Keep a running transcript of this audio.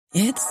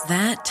It's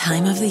that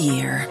time of the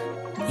year.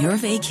 Your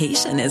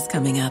vacation is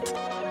coming up.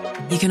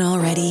 You can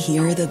already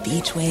hear the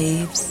beach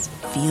waves,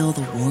 feel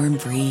the warm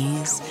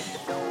breeze,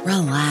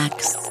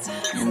 relax,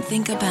 and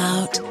think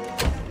about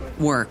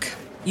work.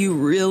 You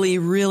really,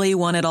 really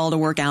want it all to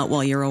work out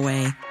while you're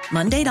away.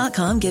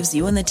 Monday.com gives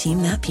you and the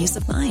team that peace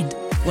of mind.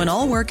 When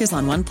all work is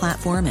on one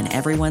platform and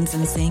everyone's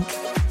in sync,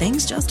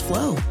 things just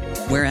flow.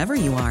 Wherever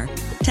you are,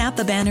 tap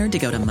the banner to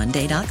go to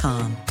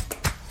Monday.com.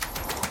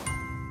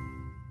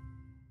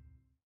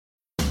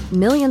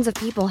 Millions of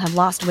people have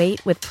lost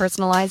weight with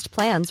personalized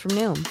plans from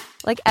Noom.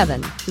 Like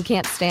Evan, who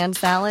can't stand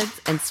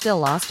salads and still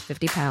lost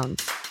 50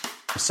 pounds.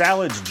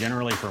 Salads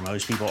generally for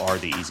most people are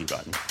the easy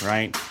button,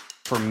 right?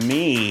 For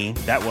me,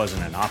 that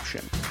wasn't an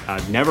option.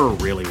 I never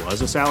really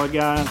was a salad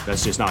guy.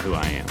 That's just not who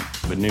I am.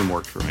 But Noom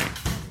worked for me.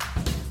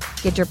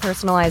 Get your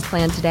personalized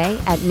plan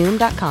today at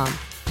Noom.com.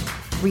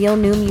 Real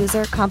Noom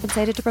user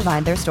compensated to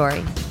provide their story.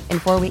 In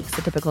 4 weeks,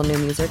 the typical Noom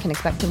user can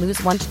expect to lose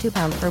 1 to 2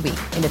 pounds per week.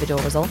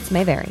 Individual results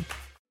may vary.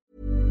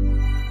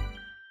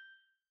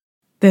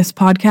 This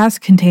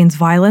podcast contains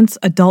violence,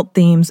 adult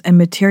themes, and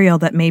material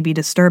that may be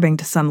disturbing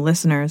to some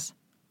listeners.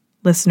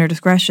 Listener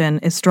discretion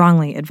is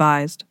strongly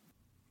advised.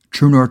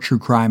 True North True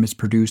Crime is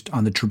produced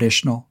on the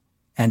traditional,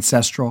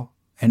 ancestral,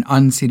 and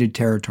unceded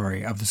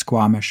territory of the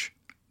Squamish,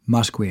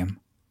 Musqueam,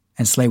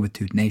 and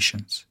Tsleil-Waututh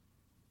nations.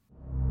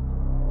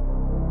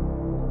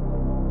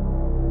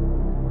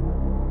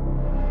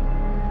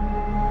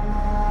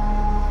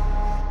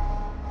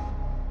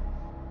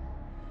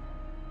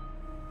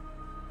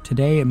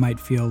 Today it might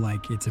feel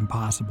like it's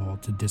impossible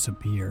to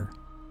disappear.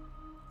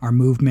 Our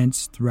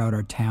movements throughout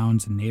our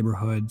towns and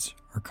neighborhoods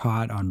are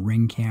caught on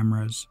Ring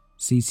cameras,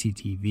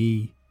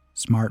 CCTV,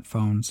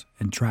 smartphones,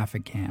 and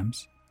traffic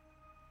cams.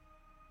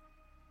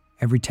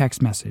 Every text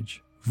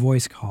message,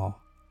 voice call,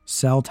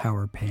 cell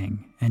tower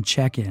ping, and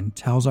check-in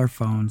tells our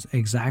phones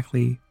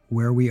exactly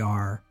where we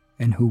are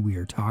and who we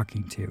are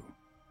talking to.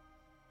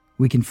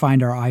 We can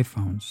find our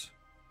iPhones,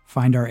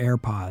 find our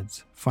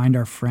AirPods, find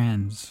our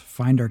friends,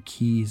 find our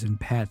keys and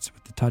pets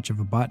with the touch of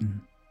a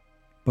button.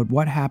 But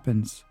what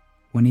happens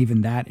when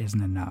even that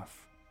isn't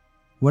enough?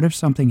 What if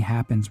something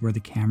happens where the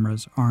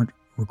cameras aren't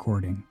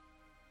recording?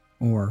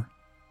 Or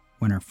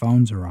when our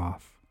phones are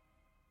off?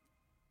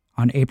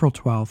 On April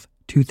 12,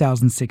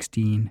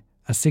 2016,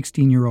 a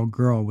 16-year-old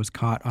girl was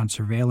caught on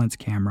surveillance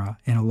camera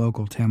in a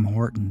local Tim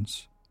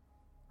Hortons.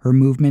 Her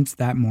movements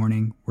that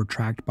morning were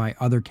tracked by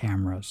other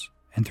cameras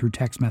and through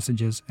text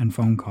messages and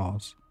phone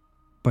calls.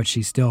 But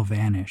she still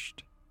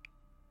vanished.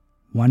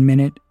 1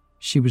 minute,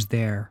 she was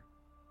there,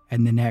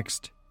 and the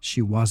next, she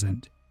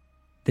wasn't.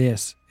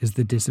 This is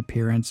the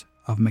disappearance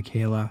of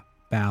Mekayla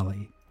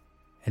Bali,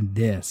 and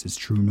this is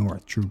True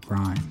North True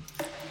Crime.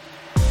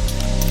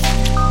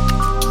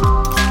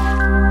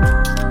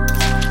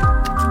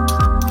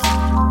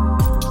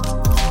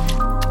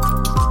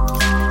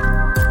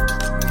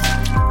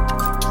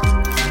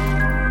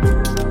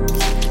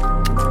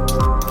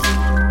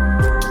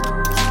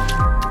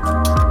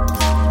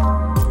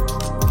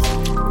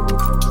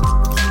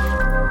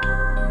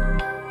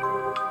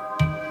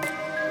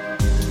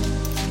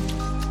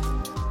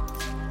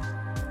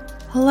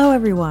 Hello,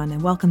 everyone,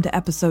 and welcome to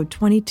episode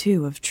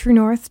 22 of True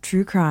North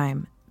True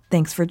Crime.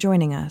 Thanks for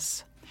joining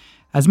us.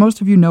 As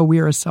most of you know, we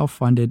are a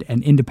self-funded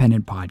and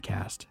independent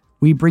podcast.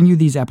 We bring you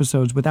these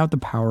episodes without the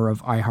power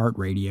of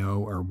iHeartRadio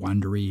or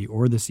Wondery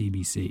or the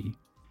CBC.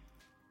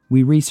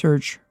 We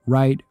research,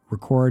 write,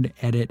 record,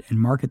 edit, and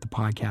market the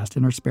podcast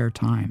in our spare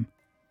time.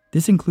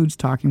 This includes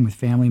talking with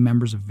family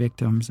members of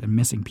victims and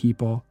missing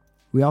people.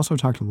 We also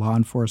talk to law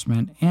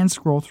enforcement and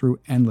scroll through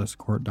endless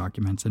court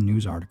documents and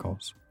news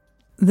articles.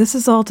 This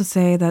is all to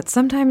say that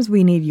sometimes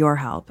we need your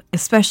help,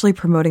 especially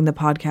promoting the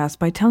podcast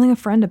by telling a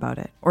friend about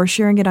it or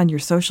sharing it on your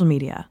social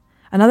media.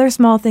 Another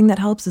small thing that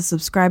helps is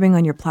subscribing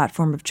on your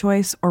platform of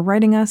choice or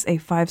writing us a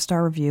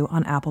 5-star review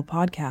on Apple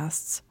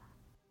Podcasts.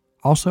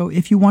 Also,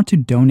 if you want to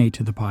donate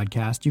to the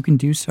podcast, you can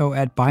do so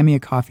at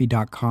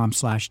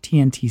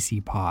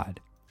buymeacoffee.com/TNTCpod.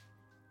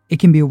 It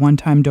can be a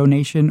one-time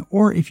donation,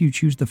 or if you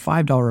choose the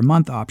 $5 a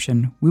month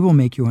option, we will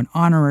make you an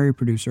honorary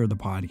producer of the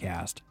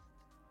podcast.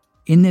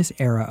 In this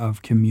era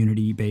of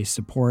community-based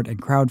support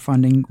and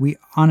crowdfunding, we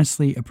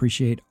honestly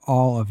appreciate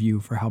all of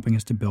you for helping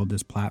us to build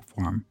this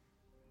platform.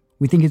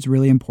 We think it's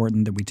really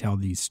important that we tell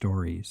these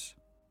stories.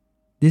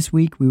 This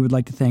week, we would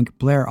like to thank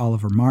Blair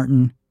Oliver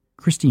Martin,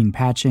 Christine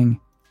Patching,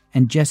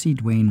 and Jesse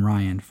Dwayne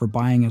Ryan for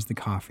buying us the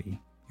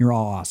coffee. You're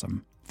all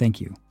awesome.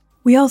 Thank you.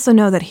 We also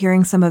know that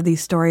hearing some of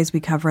these stories we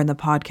cover in the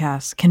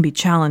podcast can be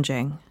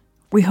challenging.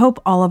 We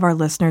hope all of our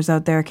listeners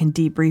out there can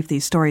debrief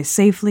these stories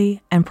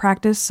safely and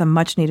practice some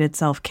much-needed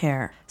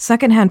self-care.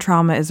 Secondhand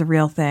trauma is a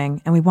real thing,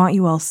 and we want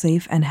you all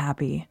safe and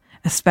happy,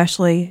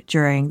 especially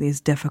during these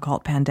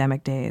difficult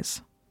pandemic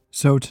days.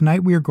 So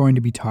tonight we are going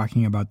to be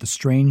talking about the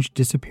strange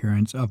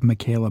disappearance of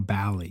Mekayla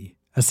Bali,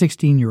 a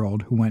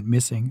 16-year-old who went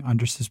missing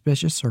under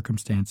suspicious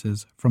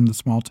circumstances from the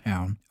small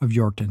town of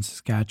Yorkton,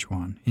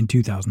 Saskatchewan in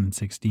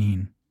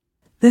 2016.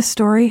 This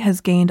story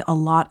has gained a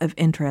lot of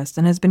interest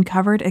and has been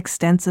covered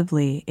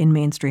extensively in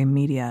mainstream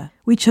media.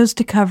 We chose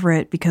to cover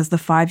it because the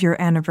 5-year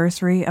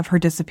anniversary of her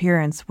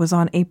disappearance was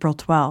on April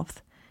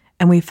 12th,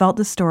 and we felt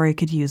the story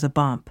could use a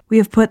bump. We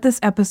have put this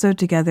episode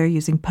together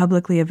using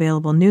publicly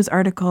available news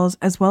articles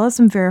as well as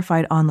some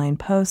verified online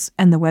posts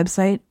and the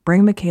website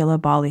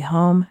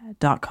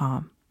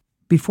bringmekaylabalihome.com.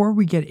 Before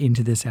we get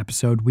into this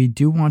episode, we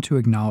do want to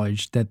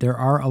acknowledge that there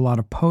are a lot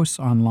of posts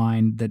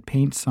online that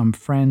paint some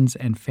friends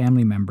and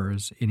family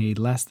members in a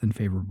less than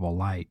favorable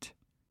light.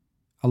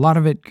 A lot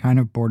of it kind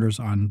of borders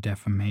on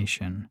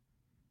defamation.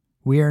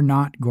 We are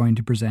not going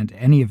to present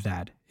any of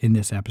that in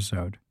this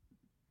episode.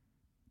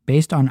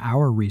 Based on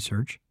our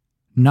research,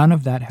 none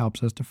of that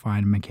helps us to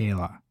find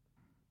Mekayla.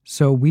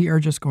 So we are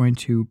just going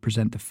to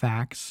present the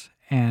facts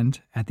and,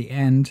 at the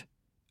end,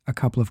 a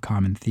couple of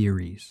common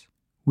theories.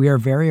 We are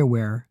very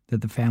aware that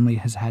the family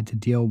has had to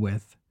deal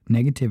with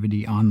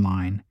negativity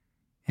online,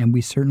 and we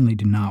certainly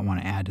do not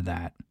want to add to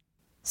that.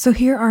 So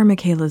here are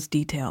Mekayla's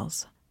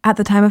details. At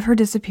the time of her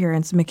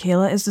disappearance,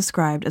 Mekayla is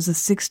described as a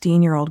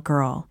 16-year-old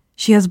girl.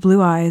 She has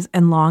blue eyes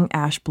and long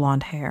ash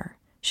blonde hair.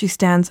 She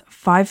stands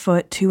 5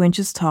 foot 2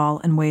 inches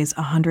tall and weighs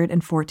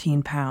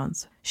 114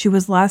 pounds. She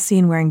was last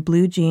seen wearing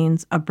blue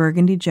jeans, a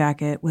burgundy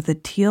jacket with a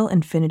teal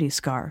infinity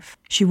scarf.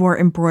 She wore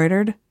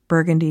embroidered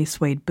burgundy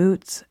suede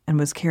boots and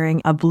was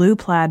carrying a blue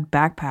plaid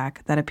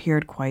backpack that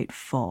appeared quite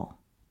full.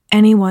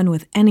 Anyone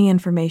with any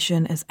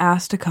information is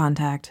asked to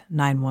contact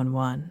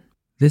 911.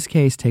 This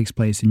case takes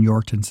place in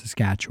Yorkton,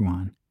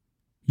 Saskatchewan.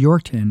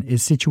 Yorkton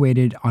is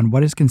situated on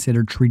what is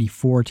considered Treaty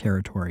 4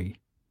 territory,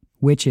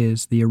 which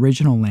is the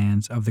original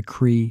lands of the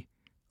Cree,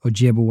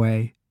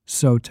 Ojibwe,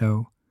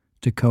 Saulteaux,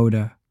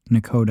 Dakota,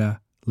 Nakota,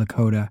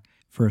 Lakota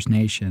First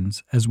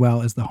Nations, as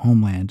well as the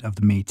homeland of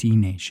the Métis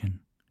Nation.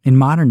 In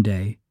modern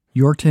day,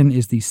 Yorkton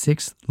is the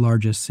 6th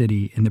largest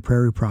city in the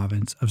Prairie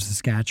Province of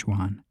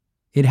Saskatchewan.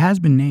 It has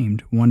been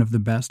named one of the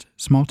best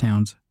small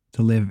towns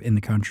to live in the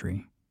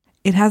country.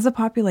 It has a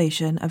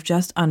population of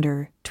just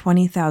under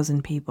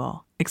 20,000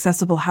 people,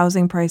 accessible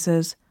housing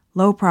prices,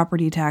 low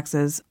property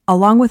taxes,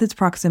 along with its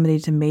proximity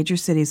to major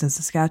cities in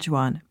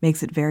Saskatchewan,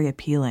 makes it very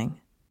appealing.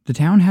 The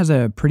town has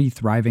a pretty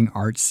thriving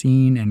art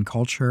scene and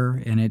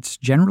culture, and it's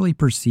generally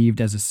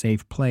perceived as a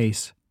safe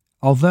place.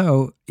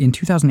 Although, in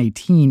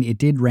 2018, it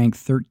did rank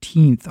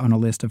 13th on a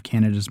list of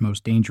Canada's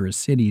most dangerous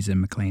cities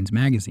in Maclean's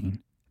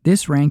magazine.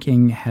 This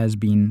ranking has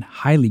been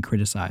highly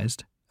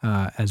criticized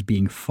as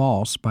being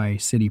false by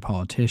city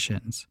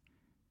politicians.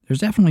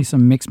 There's definitely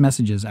some mixed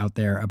messages out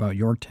there about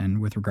Yorkton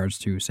with regards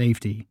to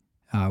safety.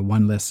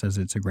 One list says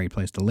it's a great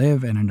place to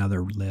live, and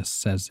another list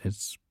says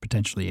it's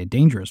potentially a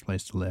dangerous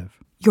place to live.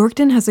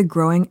 Yorkton has a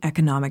growing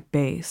economic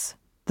base.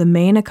 The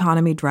main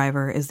economy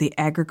driver is the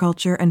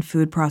agriculture and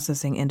food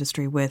processing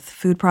industry with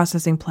food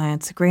processing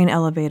plants, grain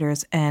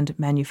elevators, and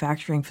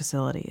manufacturing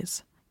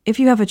facilities. If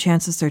you have a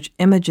chance to search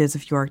images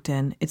of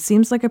Yorkton, it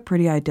seems like a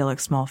pretty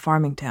idyllic small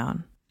farming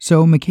town.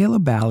 So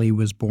Mekayla Bali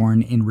was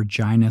born in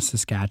Regina,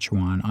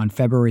 Saskatchewan on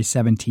February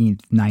 17,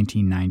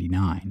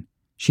 1999.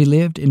 She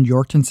lived in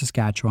Yorkton,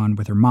 Saskatchewan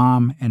with her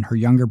mom and her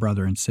younger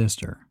brother and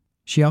sister.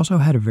 She also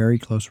had a very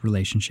close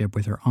relationship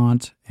with her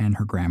aunt and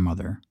her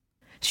grandmother.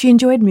 She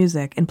enjoyed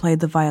music and played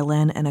the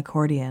violin and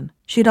accordion.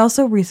 She had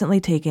also recently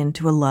taken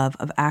to a love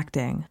of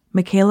acting.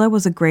 Mekayla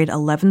was a grade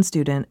 11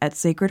 student at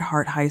Sacred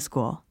Heart High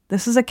School.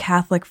 This is a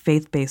Catholic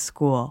faith-based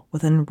school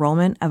with an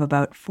enrollment of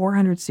about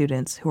 400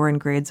 students who are in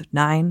grades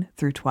 9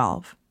 through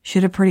 12. She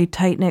had a pretty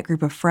tight-knit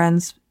group of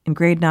friends. In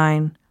grade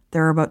 9,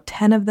 there were about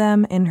 10 of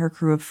them in her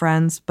crew of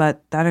friends,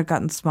 but that had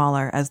gotten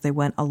smaller as they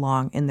went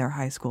along in their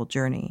high school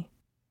journey.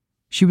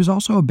 She was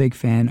also a big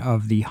fan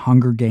of the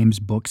Hunger Games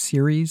book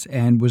series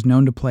and was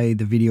known to play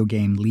the video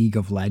game League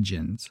of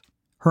Legends.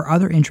 Her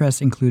other interests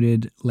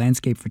included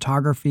landscape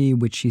photography,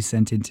 which she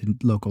sent into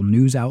local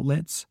news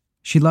outlets.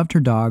 She loved her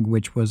dog,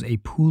 which was a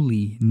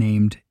poolie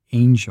named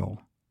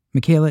Angel.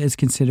 Mekayla is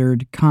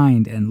considered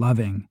kind and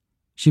loving.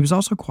 She was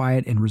also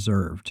quiet and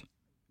reserved,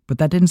 but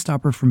that didn't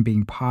stop her from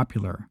being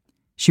popular.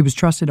 She was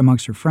trusted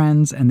amongst her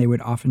friends, and they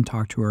would often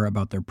talk to her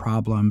about their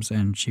problems,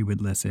 and she would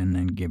listen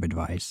and give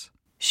advice.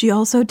 She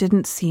also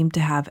didn't seem to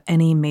have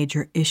any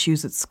major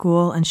issues at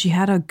school, and she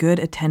had a good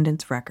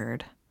attendance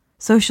record.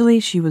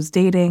 Socially, she was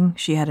dating,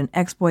 she had an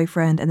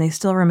ex-boyfriend, and they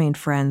still remained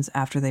friends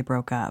after they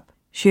broke up.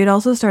 She had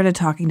also started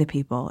talking to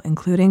people,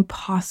 including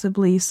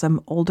possibly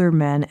some older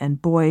men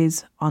and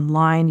boys,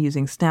 online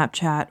using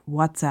Snapchat,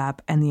 WhatsApp,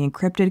 and the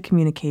encrypted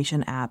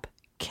communication app,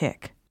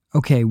 Kik.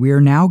 Okay, we are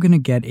now going to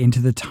get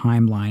into the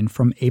timeline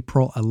from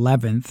April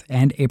 11th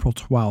and April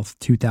 12th,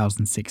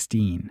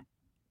 2016.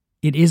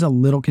 It is a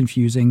little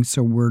confusing,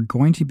 so we're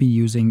going to be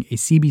using a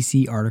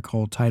CBC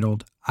article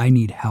titled I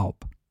Need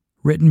Help,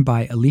 written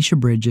by Alicia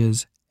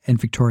Bridges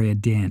and Victoria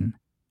Din.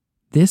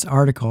 This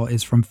article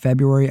is from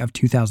February of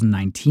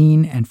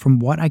 2019, and from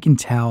what I can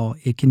tell,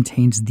 it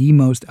contains the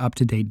most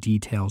up-to-date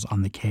details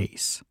on the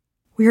case.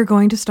 We are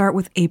going to start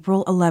with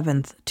April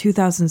 11th,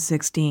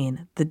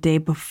 2016, the day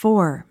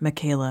before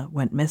Mekayla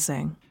went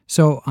missing.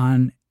 So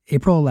on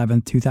April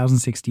 11th,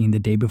 2016, the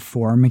day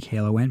before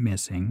Mekayla went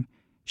missing,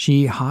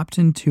 She hopped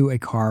into a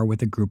car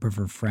with a group of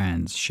her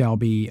friends,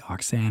 Shelby,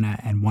 Oksana,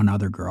 and one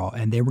other girl,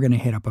 and they were going to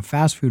hit up a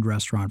fast food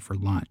restaurant for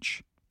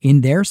lunch.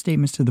 In their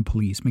statements to the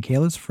police,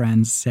 Mekayla's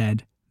friends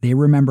said they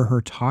remember her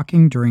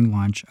talking during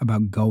lunch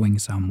about going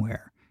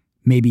somewhere,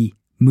 maybe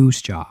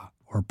Moose Jaw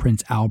or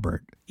Prince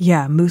Albert.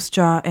 Yeah, Moose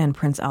Jaw and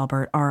Prince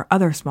Albert are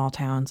other small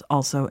towns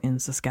also in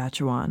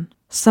Saskatchewan.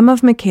 Some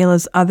of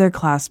Mekayla's other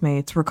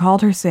classmates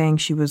recalled her saying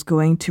she was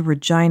going to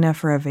Regina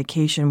for a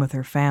vacation with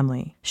her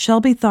family.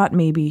 Shelby thought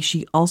maybe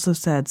she also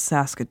said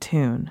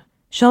Saskatoon.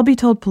 Shelby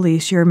told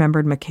police she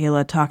remembered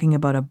Mekayla talking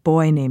about a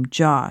boy named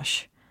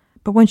Josh,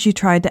 but when she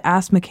tried to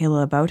ask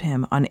Mekayla about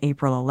him on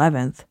April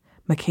 11th,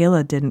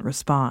 Mekayla didn't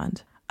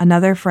respond.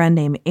 Another friend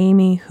named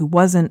Amy, who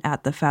wasn't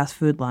at the fast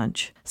food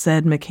lunch,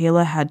 said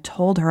Mekayla had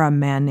told her a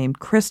man named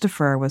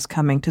Christopher was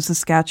coming to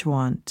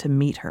Saskatchewan to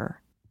meet her.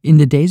 In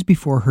the days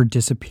before her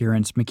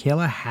disappearance,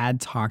 Mekayla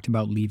had talked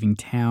about leaving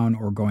town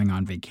or going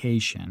on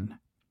vacation,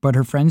 but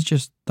her friends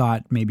just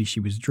thought maybe she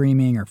was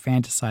dreaming or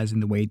fantasizing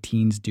the way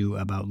teens do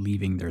about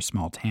leaving their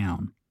small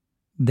town.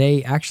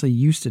 They actually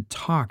used to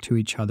talk to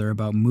each other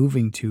about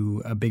moving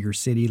to a bigger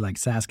city like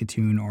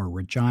Saskatoon or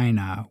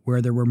Regina,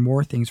 where there were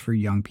more things for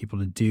young people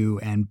to do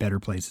and better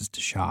places to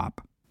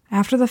shop.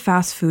 After the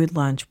fast food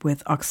lunch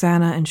with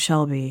Oksana and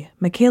Shelby,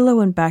 Mekayla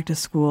went back to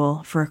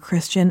school for a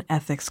Christian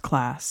ethics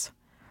class.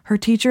 Her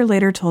teacher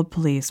later told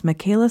police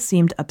Mekayla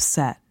seemed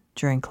upset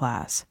during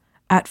class.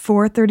 At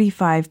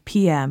 4:35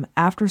 p.m.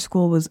 after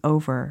school was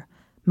over,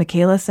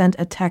 Mekayla sent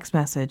a text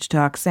message to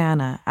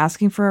Oksana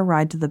asking for a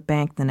ride to the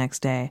bank the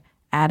next day,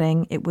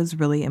 adding it was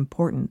really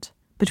important.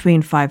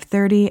 Between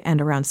 5:30 and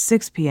around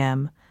 6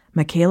 p.m.,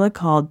 Mekayla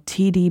called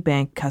TD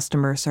Bank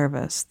customer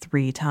service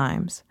 3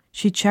 times.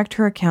 She checked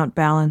her account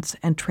balance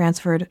and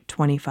transferred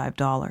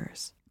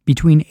 $25.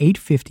 Between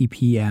 8:50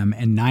 p.m.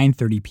 and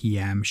 9:30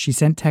 p.m., she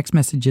sent text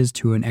messages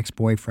to an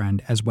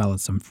ex-boyfriend as well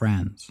as some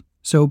friends.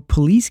 So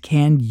police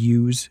can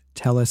use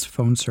TELUS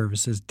phone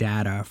services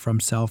data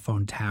from cell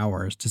phone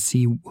towers to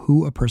see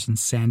who a person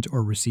sent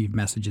or received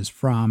messages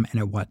from and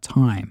at what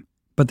time.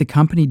 But the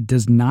company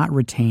does not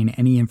retain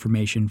any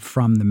information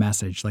from the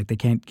message, like they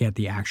can't get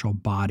the actual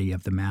body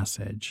of the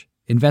message.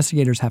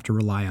 Investigators have to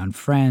rely on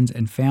friends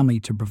and family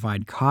to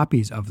provide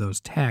copies of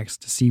those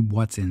texts to see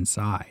what's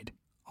inside.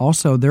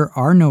 Also, there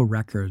are no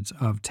records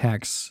of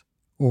texts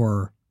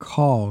or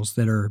calls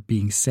that are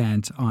being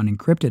sent on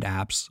encrypted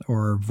apps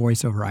or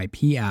voice over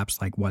IP apps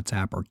like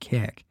WhatsApp or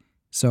Kik.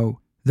 So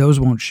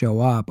those won't show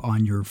up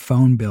on your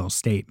phone bill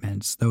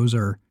statements. Those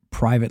are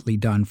privately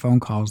done phone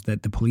calls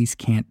that the police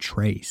can't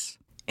trace.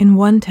 In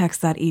one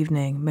text that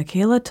evening,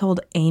 Mekayla told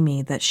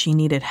Amy that she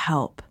needed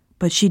help,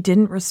 but she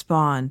didn't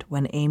respond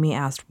when Amy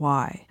asked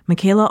why.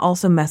 Mekayla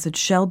also messaged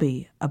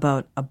Shelby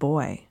about a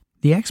boy.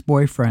 The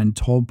ex-boyfriend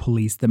told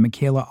police that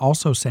Mekayla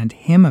also sent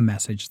him a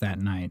message that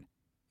night,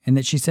 and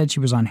that she said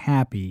she was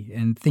unhappy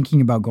and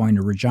thinking about going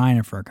to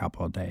Regina for a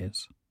couple of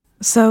days.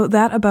 So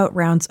that about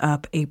rounds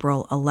up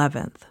April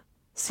 11th.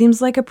 Seems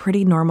like a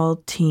pretty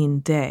normal teen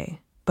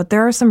day, but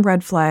there are some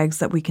red flags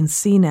that we can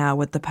see now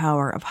with the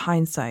power of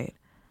hindsight.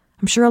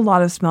 I'm sure a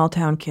lot of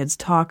small-town kids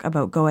talk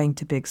about going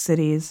to big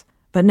cities,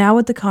 but now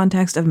with the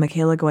context of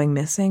Mekayla going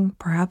missing,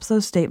 perhaps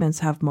those statements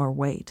have more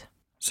weight.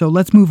 So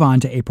let's move on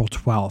to April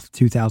 12th,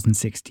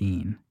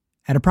 2016.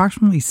 At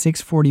approximately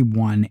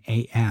 6:41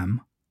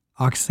 a.m.,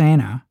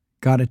 Oksana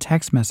got a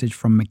text message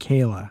from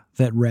Mekayla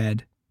that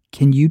read,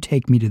 "Can you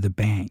take me to the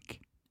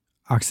bank?"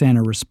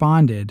 Oksana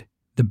responded,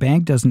 "The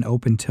bank doesn't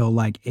open till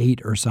like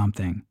 8 or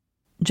something."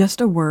 Just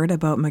a word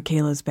about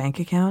Mekayla's bank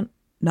account.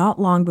 Not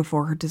long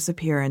before her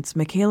disappearance,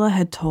 Mekayla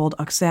had told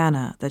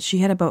Oksana that she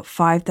had about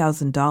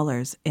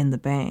 $5,000 in the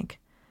bank.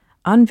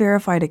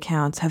 Unverified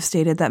accounts have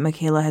stated that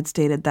Mekayla had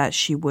stated that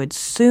she would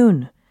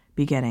soon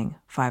be getting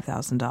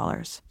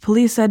 $5,000.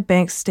 Police said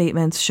bank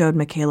statements showed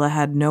Mekayla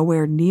had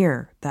nowhere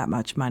near that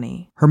much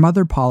money. Her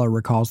mother, Paula,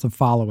 recalls the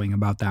following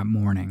about that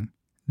morning.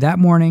 That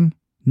morning,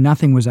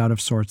 nothing was out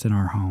of sorts in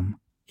our home.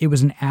 It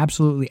was an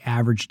absolutely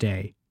average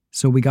day.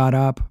 So we got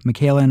up,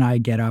 Mekayla and I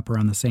get up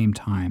around the same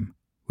time.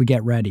 We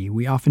get ready.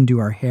 We often do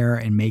our hair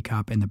and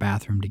makeup in the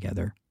bathroom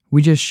together.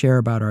 We just share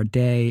about our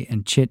day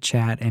and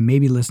chit-chat and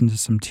maybe listen to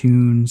some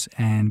tunes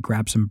and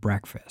grab some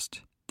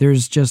breakfast.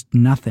 There's just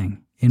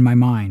nothing in my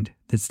mind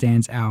that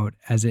stands out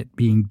as it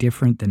being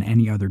different than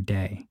any other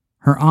day.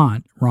 Her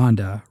aunt,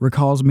 Rhonda,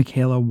 recalls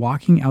Mekayla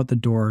walking out the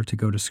door to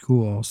go to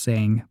school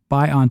saying,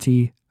 "Bye,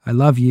 Auntie, I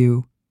love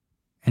you,"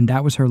 and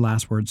that was her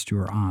last words to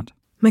her aunt.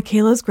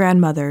 Mekayla's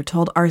grandmother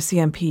told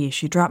RCMP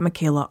she dropped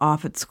Mekayla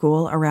off at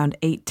school around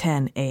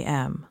 8:10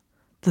 a.m.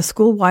 The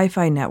school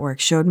Wi-Fi network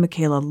showed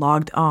Mekayla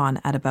logged on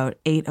at about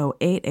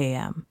 8:08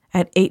 a.m.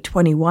 At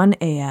 8:21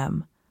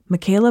 a.m.,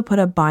 Mekayla put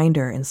a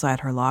binder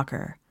inside her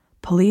locker.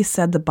 Police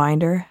said the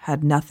binder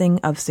had nothing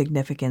of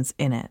significance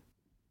in it.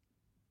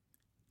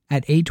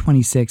 At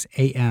 8:26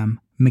 a.m.,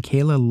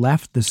 Mekayla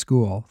left the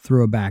school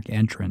through a back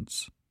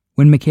entrance.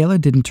 When Mekayla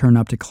didn't turn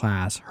up to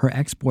class, her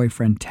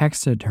ex-boyfriend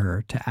texted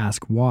her to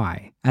ask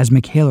why. As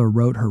Mekayla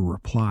wrote her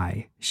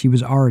reply, she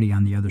was already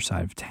on the other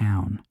side of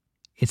town.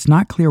 It's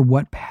not clear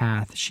what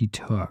path she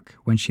took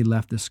when she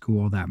left the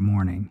school that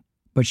morning,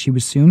 but she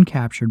was soon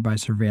captured by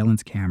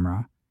surveillance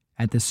camera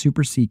at the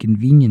Super C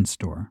convenience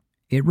store.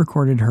 It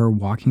recorded her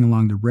walking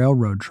along the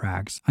railroad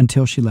tracks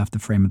until she left the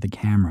frame of the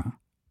camera.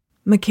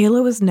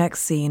 Mekayla was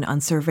next seen on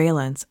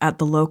surveillance at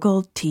the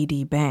local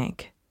TD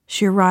Bank.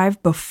 She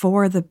arrived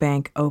before the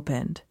bank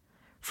opened.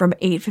 From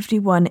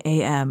 8:51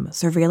 a.m.,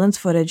 surveillance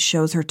footage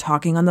shows her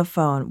talking on the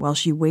phone while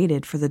she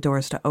waited for the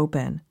doors to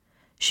open.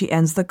 She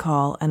ends the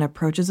call and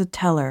approaches a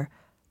teller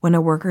when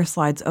a worker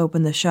slides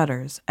open the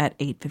shutters at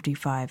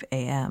 8:55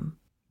 a.m.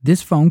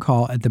 This phone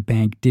call at the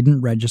bank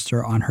didn't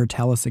register on her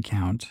TELUS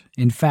account.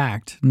 In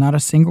fact, not a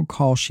single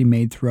call she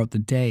made throughout the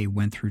day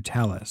went through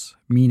TELUS,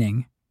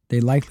 meaning they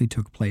likely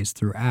took place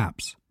through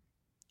apps.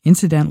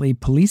 Incidentally,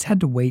 police had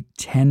to wait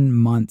 10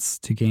 months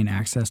to gain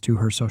access to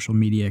her social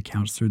media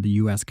accounts through the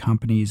U.S.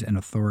 companies and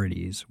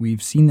authorities.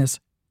 We've seen this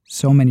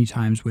so many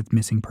times with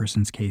missing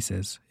persons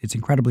cases. It's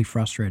incredibly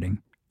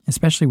frustrating,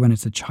 especially when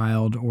it's a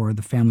child or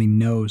the family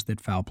knows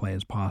that foul play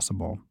is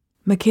possible.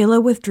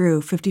 Mekayla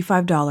withdrew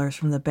 $55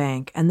 from the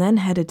bank and then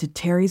headed to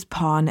Terry's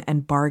Pawn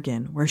and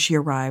Bargain, where she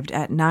arrived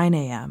at 9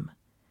 a.m.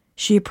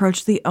 She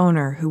approached the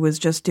owner, who was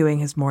just doing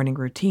his morning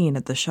routine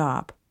at the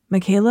shop.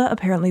 Mekayla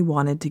apparently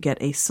wanted to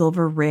get a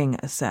silver ring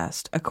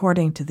assessed,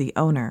 according to the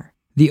owner.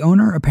 The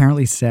owner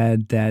apparently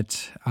said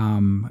that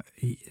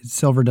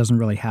silver doesn't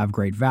really have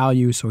great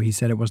value, so he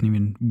said it wasn't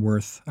even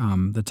worth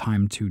the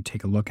time to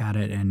take a look at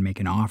it and make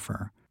an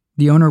offer.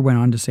 The owner went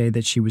on to say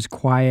that she was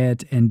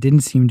quiet and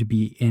didn't seem to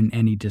be in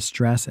any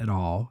distress at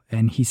all,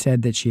 and he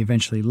said that she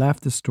eventually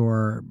left the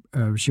store.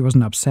 She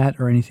wasn't upset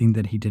or anything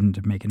that he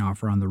didn't make an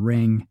offer on the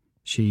ring.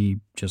 She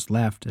just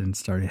left and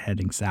started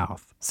heading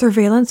south.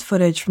 Surveillance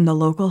footage from the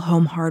local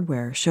Home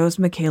Hardware shows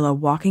Mekayla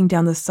walking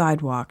down the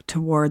sidewalk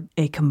toward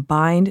a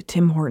combined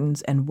Tim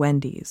Hortons and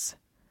Wendy's.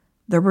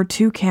 There were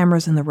 2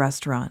 cameras in the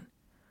restaurant.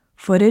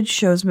 Footage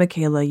shows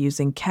Mekayla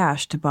using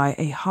cash to buy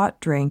a hot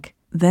drink,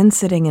 then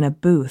sitting in a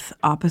booth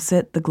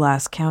opposite the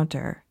glass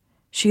counter.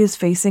 She is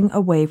facing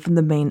away from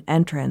the main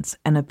entrance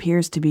and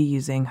appears to be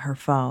using her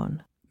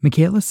phone.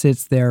 Mekayla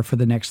sits there for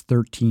the next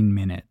 13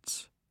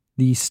 minutes.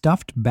 The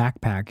stuffed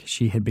backpack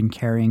she had been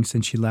carrying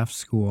since she left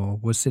school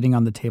was sitting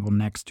on the table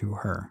next to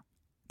her.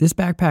 This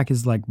backpack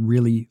is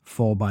really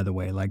full, by the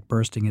way,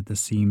 bursting at the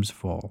seams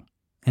full.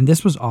 And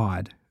this was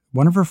odd.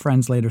 One of her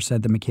friends later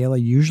said that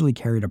Mekayla usually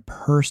carried a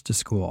purse to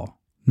school,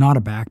 not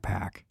a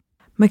backpack.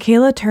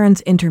 Mekayla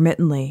turns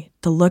intermittently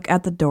to look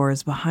at the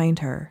doors behind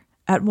her.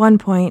 At one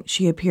point,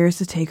 she appears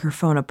to take her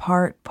phone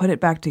apart, put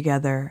it back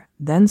together,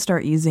 then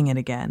start using it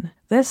again.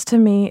 This, to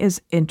me,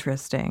 is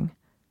interesting.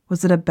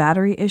 Was it a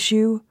battery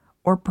issue?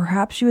 Or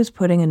perhaps she was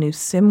putting a new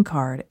SIM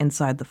card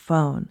inside the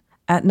phone.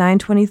 At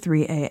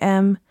 9:23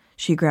 a.m.,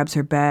 she grabs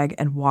her bag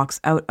and walks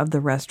out of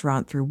the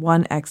restaurant through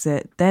one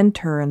exit, then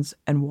turns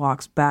and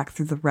walks back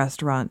through the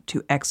restaurant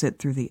to exit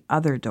through the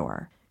other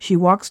door. She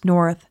walks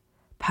north,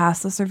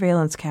 past the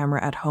surveillance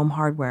camera at Home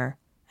Hardware,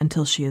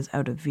 until she is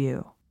out of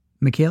view.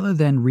 Mekayla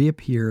then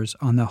reappears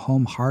on the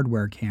Home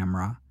Hardware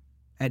camera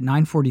at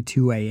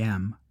 9:42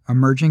 a.m.,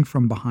 emerging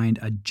from behind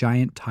a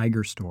giant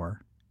Tiger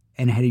store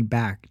and heading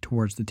back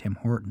towards the Tim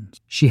Hortons.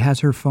 She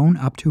has her phone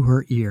up to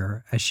her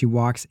ear as she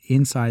walks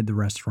inside the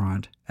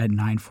restaurant at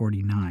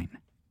 9:49.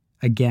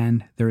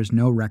 Again, there is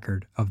no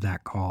record of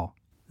that call.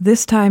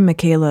 This time,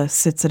 Mekayla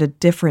sits at a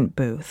different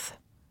booth,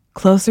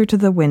 closer to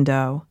the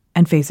window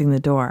and facing the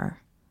door.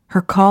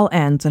 Her call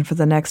ends, and for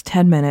the next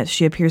 10 minutes,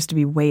 she appears to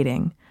be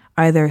waiting,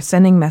 either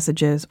sending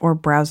messages or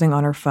browsing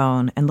on her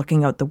phone and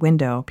looking out the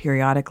window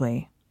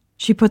periodically.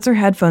 She puts her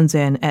headphones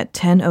in at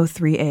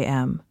 10:03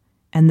 a.m.,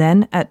 and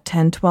then at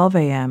 10:12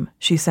 a.m.,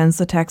 she sends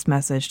the text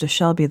message to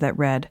Shelby that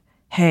read,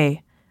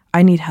 "Hey,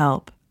 I need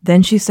help."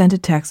 Then she sent a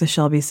text to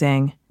Shelby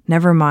saying,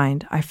 "Never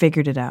mind, I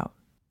figured it out."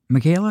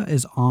 Mekayla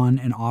is on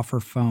and off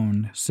her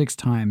phone 6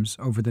 times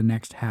over the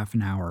next half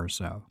an hour or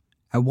so.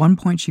 At one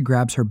point, she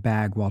grabs her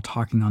bag while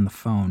talking on the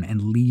phone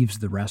and leaves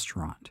the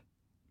restaurant.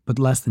 But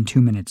less than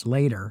 2 minutes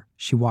later,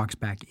 she walks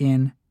back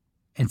in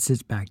and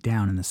sits back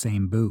down in the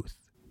same booth.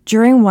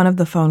 During one of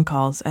the phone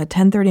calls at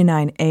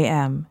 10:39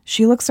 a.m.,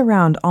 she looks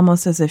around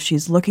almost as if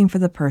she's looking for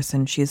the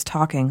person she is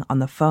talking on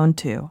the phone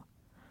to.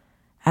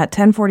 At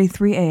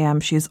 10:43 a.m.,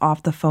 she is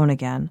off the phone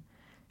again.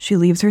 She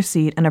leaves her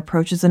seat and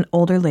approaches an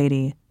older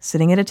lady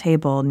sitting at a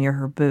table near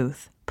her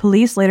booth.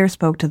 Police later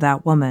spoke to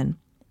that woman.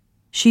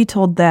 She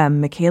told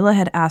them Mekayla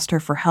had asked her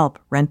for help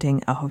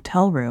renting a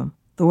hotel room.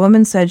 The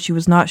woman said she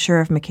was not sure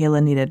if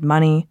Mekayla needed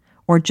money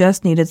or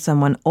just needed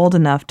someone old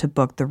enough to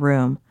book the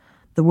room.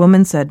 The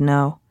woman said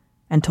no,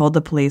 and told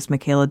the police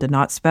Mekayla did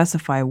not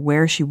specify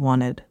where she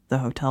wanted the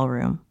hotel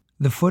room.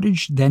 The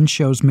footage then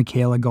shows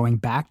Mekayla going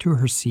back to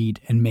her seat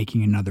and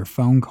making another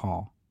phone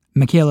call.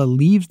 Mekayla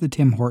leaves the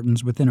Tim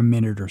Hortons within a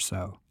minute or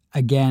so.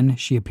 Again,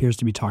 she appears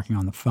to be talking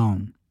on the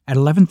phone. At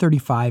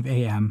 11:35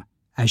 a.m.,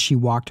 as she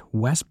walked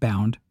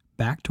westbound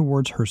back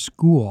towards her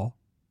school,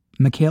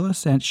 Mekayla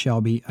sent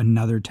Shelby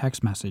another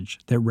text message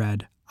that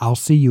read, "I'll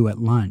see you at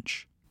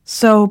lunch."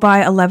 So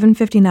by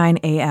 11:59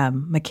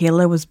 a.m.,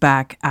 Mekayla was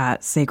back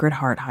at Sacred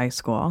Heart High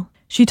School.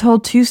 She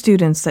told 2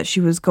 students that she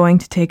was going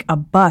to take a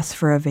bus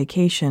for a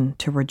vacation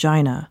to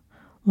Regina.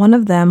 One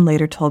of them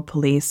later told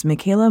police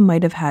Mekayla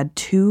might have had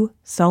 2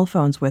 cell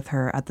phones with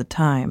her at the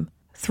time.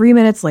 3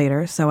 minutes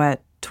later, so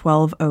at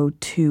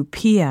 12:02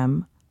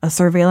 p.m., a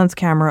surveillance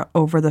camera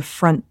over the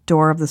front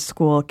door of the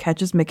school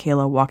catches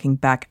Mekayla walking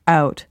back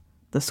out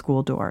the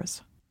school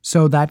doors.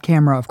 So that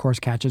camera, of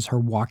course, catches her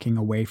walking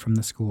away from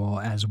the school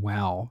as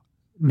well.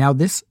 Now,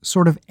 this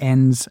sort of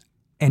ends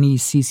any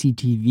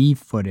CCTV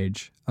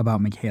footage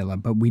about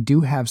Mekayla, but we do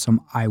have some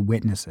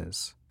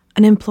eyewitnesses.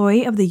 An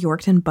employee of the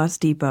Yorkton bus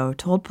depot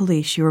told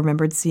police she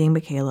remembered seeing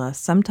Mekayla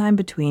sometime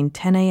between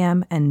 10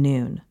 a.m. and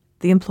noon.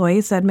 The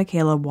employee said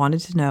Mekayla wanted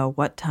to know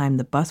what time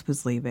the bus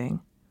was leaving.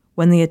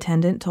 When the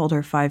attendant told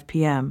her 5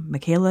 p.m.,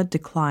 Mekayla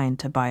declined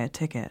to buy a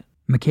ticket.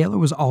 Mekayla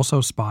was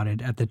also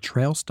spotted at the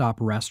Trail Stop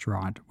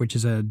restaurant, which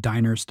is a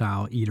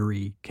diner-style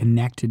eatery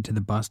connected to the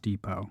bus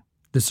depot.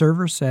 The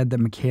server said that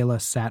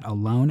Mekayla sat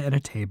alone at a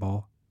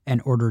table and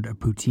ordered a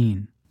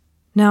poutine.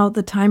 Now,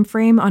 the time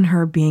frame on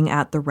her being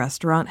at the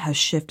restaurant has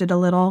shifted a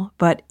little,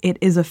 but it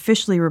is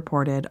officially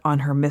reported on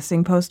her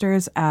missing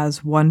posters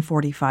as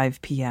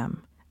 1:45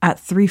 p.m. At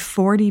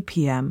 3:40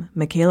 p.m.,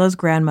 Mekayla's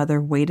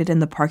grandmother waited in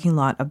the parking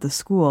lot of the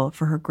school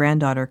for her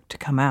granddaughter to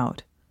come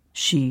out.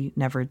 She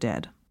never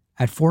did.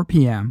 At 4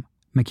 p.m.,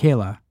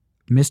 Mekayla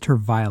missed her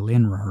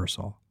violin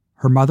rehearsal.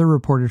 Her mother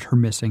reported her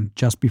missing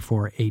just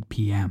before 8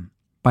 p.m.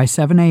 By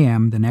 7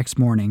 a.m. the next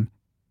morning,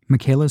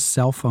 Mekayla's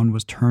cell phone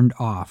was turned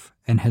off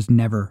and has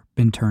never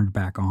been turned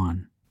back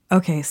on.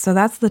 Okay, so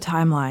that's the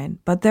timeline,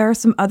 but there are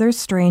some other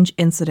strange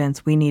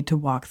incidents we need to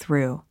walk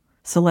through.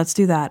 So let's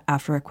do that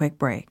after a quick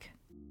break.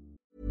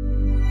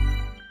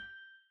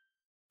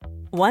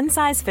 One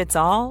size fits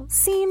all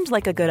seemed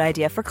like a good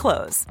idea for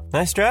clothes.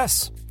 Nice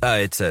dress.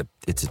 It's a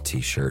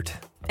t-shirt.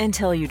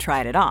 Until you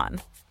tried it on.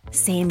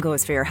 Same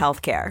goes for your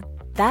healthcare.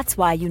 That's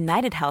why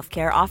United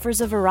Healthcare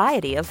offers a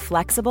variety of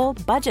flexible,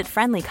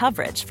 budget-friendly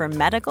coverage for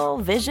medical,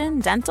 vision,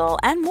 dental,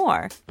 and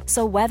more.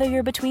 So whether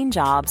you're between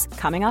jobs,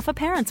 coming off a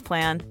parent's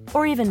plan,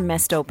 or even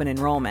missed open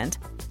enrollment,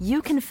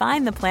 you can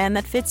find the plan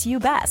that fits you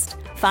best.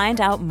 Find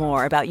out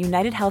more about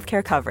United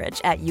Healthcare coverage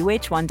at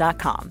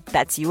uh1.com.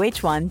 That's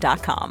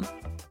uh1.com.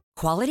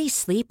 Quality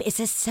sleep is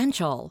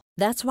essential.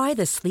 That's why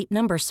the Sleep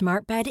Number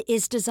Smart Bed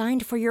is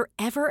designed for your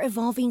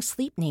ever-evolving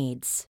sleep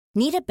needs.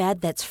 Need a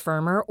bed that's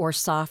firmer or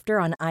softer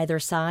on either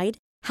side?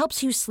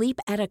 Helps you sleep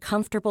at a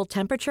comfortable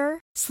temperature?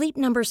 Sleep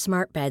Number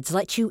Smart Beds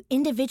let you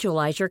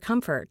individualize your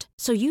comfort,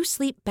 so you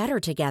sleep better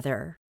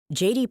together.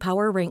 J.D.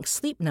 Power ranks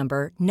Sleep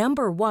Number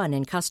number 1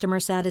 in customer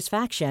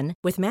satisfaction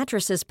with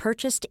mattresses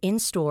purchased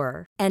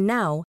in-store. And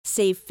now,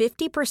 save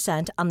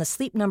 50% on the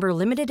Sleep Number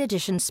Limited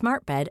Edition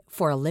Smart Bed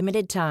for a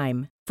limited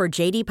time. For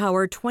J.D.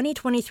 Power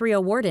 2023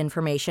 award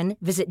information,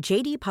 visit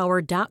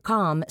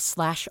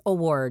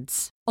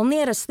jdpower.com/awards.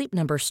 Only at a Sleep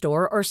Number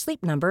store or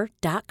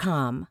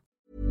sleepnumber.com.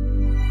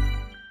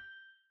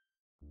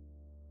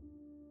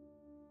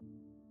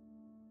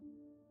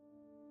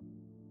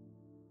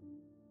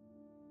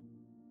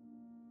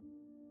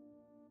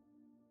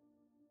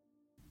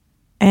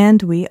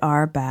 And we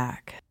are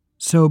back.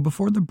 So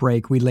before the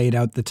break, we laid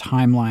out the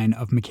timeline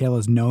of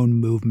Mekayla's known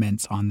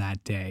movements on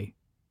that day.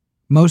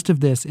 Most of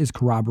this is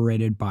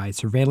corroborated by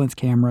surveillance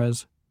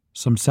cameras,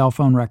 some cell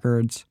phone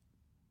records,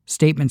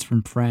 statements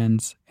from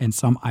friends, and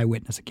some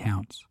eyewitness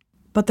accounts.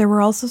 But there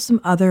were also some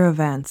other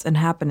events and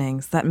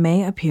happenings that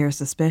may appear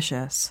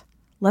suspicious.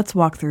 Let's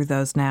walk through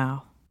those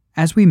now.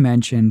 As we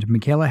mentioned,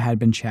 Mekayla had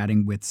been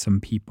chatting with some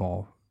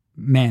people,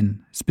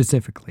 men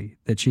specifically,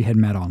 that she had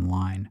met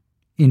online.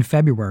 In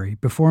February,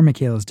 before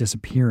Mekayla's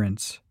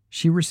disappearance,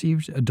 she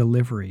received a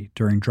delivery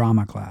during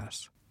drama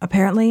class.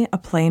 Apparently, a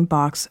plain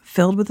box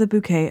filled with a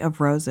bouquet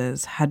of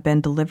roses had been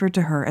delivered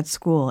to her at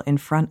school in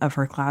front of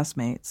her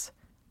classmates.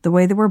 The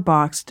way they were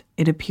boxed,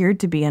 it appeared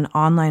to be an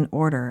online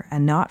order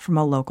and not from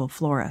a local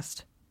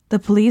florist. The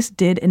police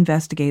did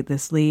investigate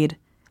this lead.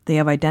 They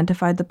have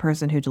identified the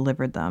person who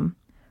delivered them.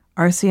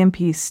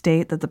 RCMP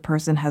state that the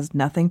person has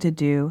nothing to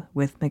do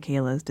with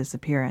Mekayla's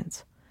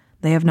disappearance.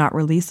 They have not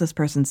released this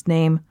person's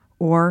name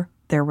or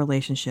their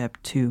relationship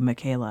to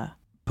Mekayla.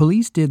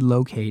 Police did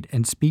locate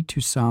and speak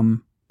to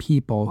some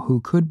people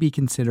who could be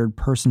considered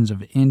persons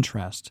of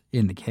interest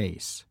in the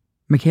case.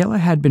 Mekayla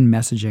had been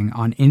messaging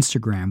on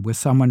Instagram with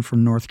someone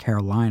from North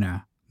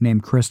Carolina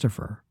named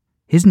Christopher.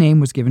 His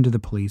name was given to the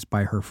police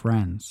by her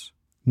friends.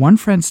 One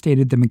friend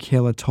stated that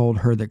Mekayla told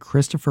her that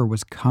Christopher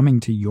was coming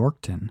to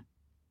Yorkton.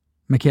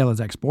 Mekayla's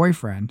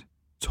ex-boyfriend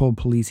told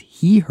police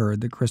he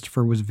heard that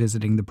Christopher was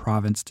visiting the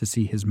province to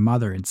see his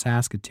mother in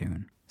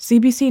Saskatoon.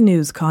 CBC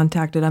News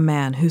contacted a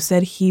man who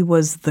said he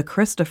was the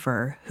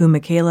Christopher who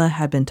Mekayla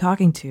had been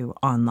talking to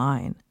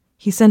online.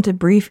 He sent a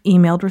brief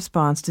emailed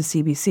response to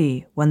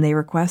CBC when they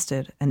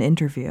requested an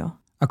interview.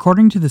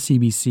 According to the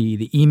CBC,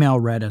 the email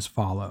read as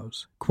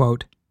follows,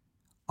 quote,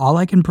 "All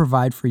I can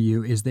provide for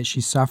you is that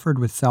she suffered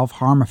with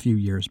self-harm a few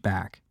years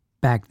back.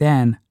 Back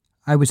then,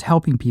 I was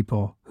helping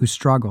people who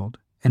struggled,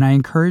 and I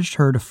encouraged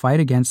her to fight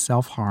against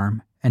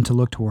self-harm and to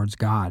look towards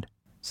God."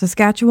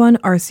 Saskatchewan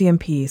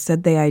RCMP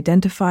said they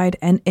identified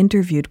and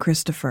interviewed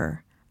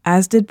Christopher,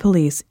 as did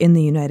police in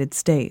the United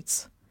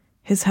States.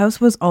 His house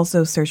was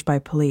also searched by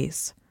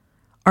police.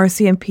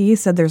 RCMP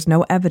said there's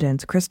no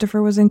evidence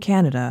Christopher was in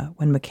Canada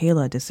when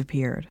Mekayla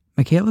disappeared.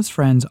 Mekayla's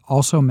friends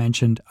also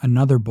mentioned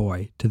another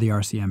boy to the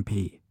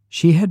RCMP.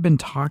 She had been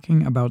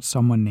talking about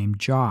someone named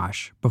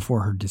Josh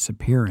before her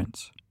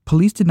disappearance.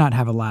 Police did not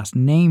have a last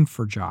name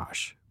for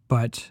Josh,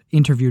 but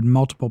interviewed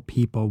multiple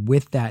people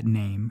with that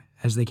name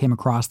as they came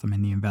across them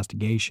in the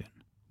investigation.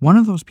 One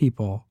of those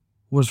people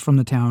was from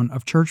the town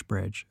of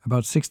Churchbridge,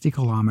 about 60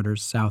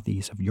 kilometers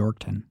southeast of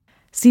Yorkton.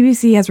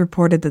 CBC has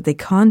reported that they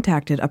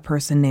contacted a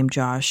person named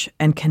Josh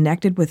and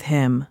connected with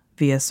him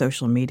via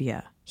social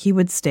media. He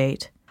would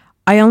state,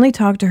 "I only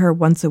talked to her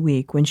once a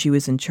week when she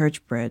was in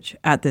Churchbridge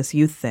at this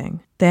youth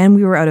thing. Then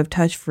we were out of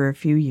touch for a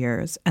few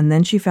years, and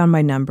then she found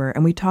my number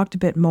and we talked a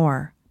bit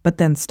more, but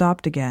then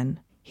stopped again."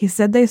 He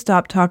said they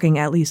stopped talking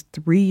at least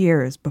 3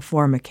 years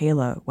before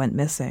Mekayla went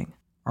missing.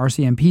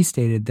 RCMP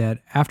stated that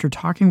after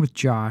talking with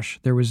Josh,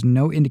 there was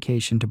no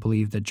indication to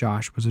believe that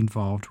Josh was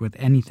involved with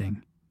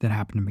anything that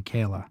happened to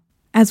Mekayla.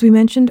 As we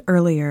mentioned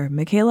earlier,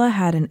 Mekayla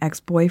had an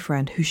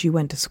ex-boyfriend who she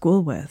went to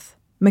school with.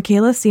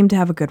 Mekayla seemed to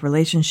have a good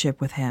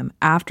relationship with him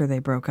after they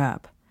broke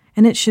up,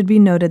 and it should be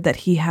noted that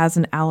he has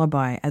an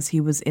alibi as he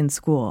was in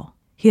school.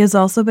 He has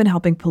also been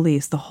helping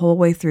police the whole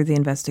way through the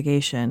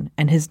investigation,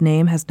 and his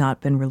name has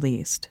not been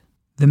released.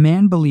 The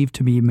man believed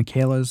to be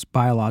Mekayla's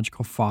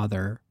biological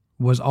father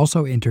was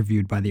also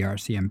interviewed by the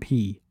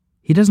RCMP.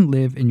 He doesn't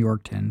live in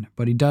Yorkton,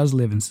 but he does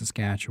live in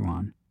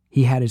Saskatchewan.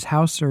 He had his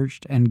house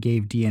searched and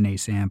gave DNA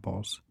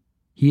samples.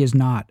 He is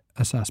not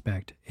a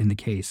suspect in the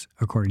case,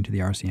 according to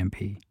the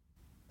RCMP.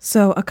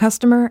 So, a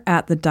customer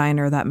at the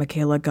diner that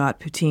Mekayla got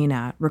poutine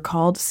at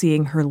recalled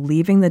seeing her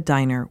leaving the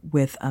diner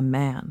with a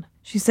man.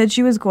 She said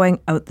she was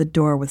going out the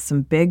door with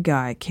some big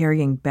guy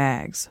carrying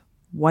bags,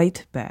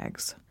 white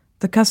bags.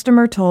 The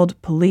customer told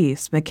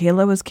police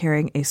Mekayla was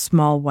carrying a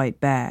small white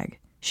bag.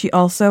 She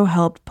also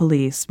helped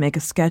police make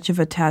a sketch of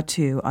a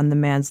tattoo on the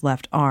man's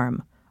left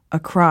arm, a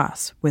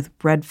cross with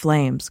red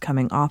flames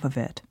coming off of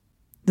it.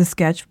 The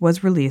sketch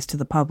was released to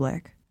the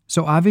public.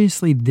 So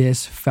obviously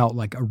this felt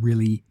like a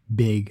really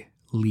big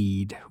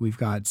lead. We've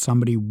got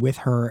somebody with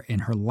her in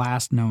her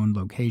last known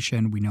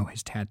location. We know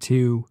his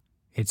tattoo.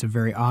 It's a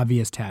very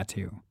obvious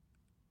tattoo.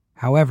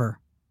 However,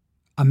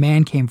 a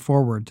man came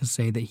forward to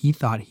say that he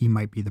thought he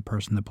might be the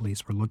person the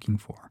police were looking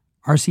for.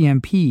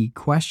 RCMP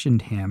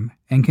questioned him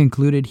and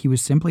concluded he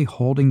was simply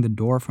holding the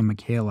door for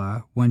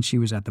Mekayla when she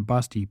was at the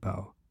bus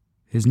depot.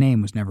 His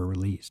name was never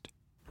released.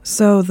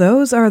 So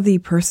those are the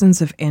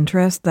persons of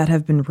interest that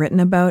have been written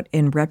about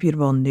in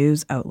reputable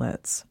news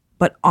outlets.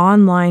 But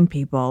online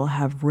people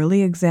have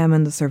really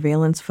examined the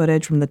surveillance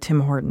footage from the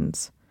Tim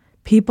Hortons.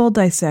 People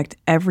dissect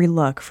every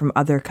look from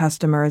other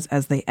customers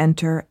as they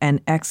enter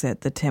and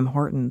exit the Tim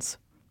Hortons.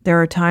 There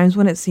are times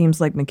when it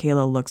seems like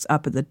Mekayla looks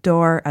up at the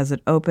door as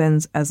it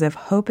opens, as if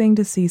hoping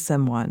to see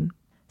someone.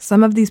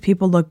 Some of these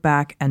people look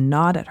back and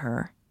nod at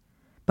her.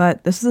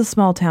 But this is a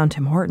small town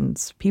Tim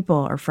Hortons. People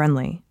are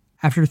friendly.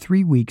 After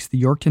 3 weeks,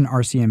 the Yorkton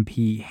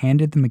RCMP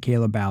handed the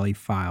Mekayla Bali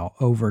file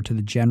over to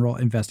the General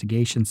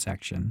Investigation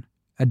Section,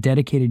 a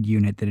dedicated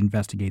unit that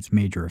investigates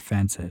major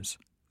offenses.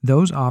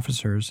 Those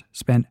officers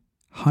spent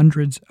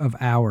hundreds of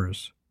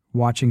hours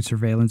watching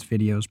surveillance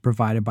videos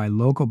provided by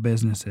local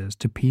businesses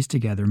to piece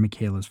together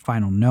Mekayla's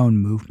final known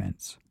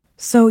movements.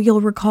 So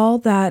you'll recall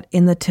that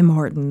in the Tim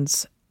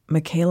Hortons,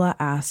 Mekayla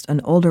asked an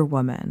older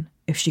woman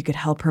if she could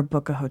help her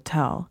book a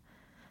hotel.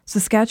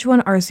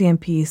 Saskatchewan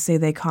RCMP say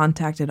they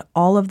contacted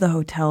all of the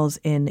hotels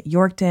in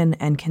Yorkton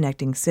and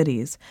connecting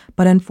cities,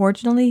 but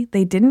unfortunately,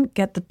 they didn't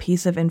get the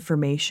piece of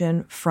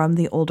information from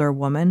the older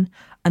woman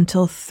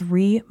until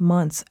 3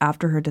 months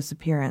after her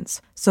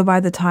disappearance. So by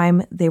the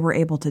time they were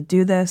able to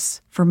do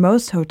this, for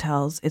most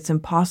hotels, it's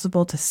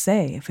impossible to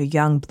say if a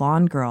young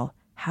blonde girl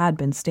had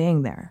been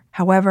staying there.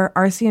 However,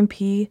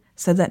 RCMP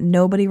said that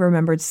nobody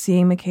remembered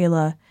seeing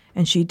Mekayla,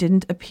 and she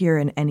didn't appear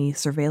in any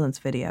surveillance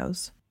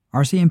videos.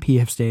 RCMP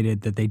have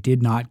stated that they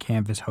did not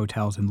canvass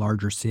hotels in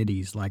larger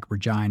cities like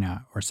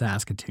Regina or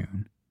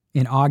Saskatoon.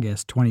 In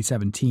August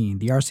 2017,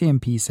 the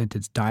RCMP sent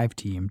its dive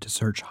team to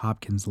search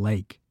Hopkins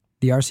Lake.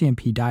 The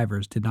RCMP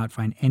divers did not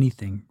find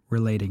anything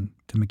relating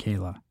to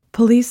Mekayla.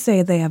 Police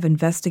say they have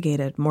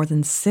investigated more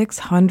than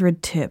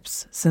 600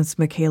 tips since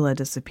Mekayla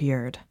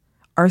disappeared.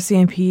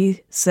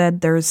 RCMP said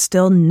there is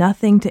still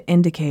nothing to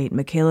indicate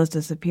Mekayla's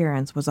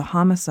disappearance was a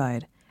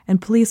homicide, and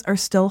police are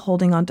still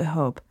holding on to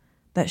hope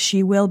that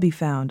she will be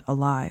found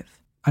alive.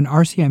 An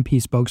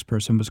RCMP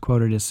spokesperson was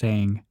quoted as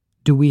saying,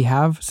 "Do we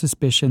have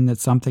suspicion that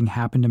something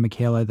happened to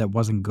Mekayla that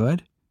wasn't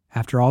good?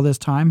 After all this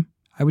time,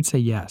 I would say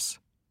yes.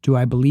 Do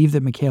I believe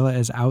that Mekayla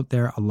is out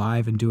there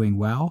alive and doing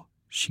well?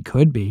 She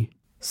could be."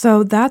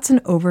 So that's an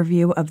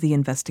overview of the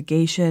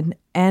investigation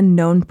and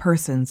known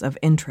persons of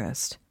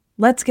interest.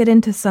 Let's get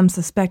into some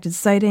suspected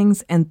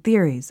sightings and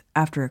theories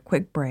after a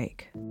quick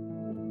break.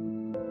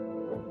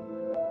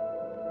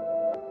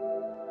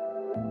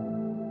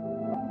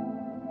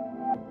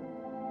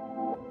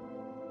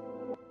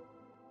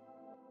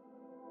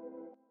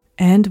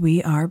 And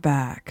we are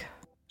back.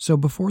 So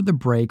before the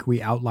break,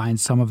 we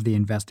outlined some of the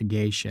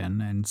investigation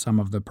and some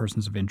of the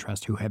persons of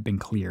interest who have been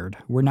cleared.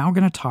 We're now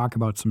going to talk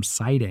about some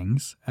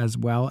sightings, as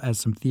well as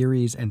some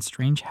theories and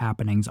strange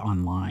happenings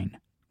online.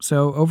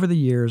 So over the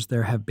years,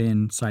 there have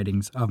been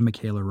sightings of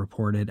Mekayla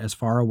reported as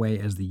far away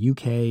as the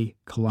UK,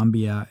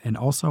 Colombia, and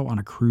also on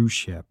a cruise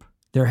ship.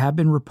 There have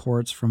been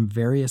reports from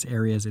various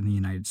areas in the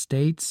United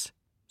States,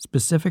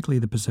 specifically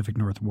the Pacific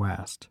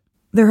Northwest.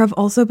 There have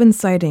also been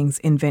sightings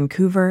in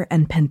Vancouver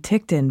and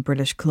Penticton,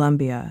 British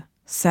Columbia.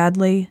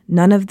 Sadly,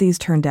 none of these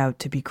turned out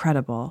to be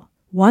credible.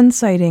 One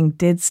sighting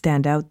did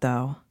stand out,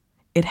 though.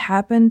 It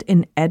happened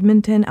in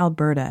Edmonton,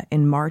 Alberta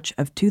in March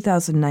of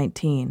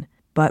 2019,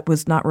 but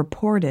was not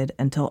reported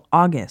until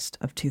August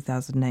of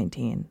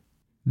 2019.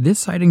 This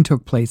sighting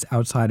took place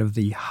outside of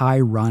the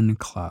High Run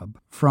Club.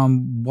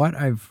 From what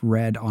I've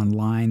read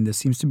online, this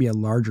seems to be a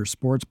larger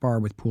sports bar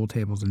with pool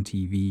tables and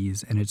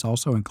TVs, and it's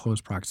also in close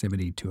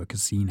proximity to a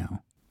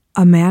casino.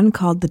 A man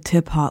called the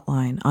tip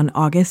hotline on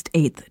August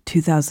 8th,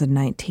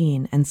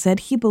 2019, and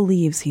said he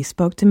believes he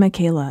spoke to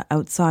Mekayla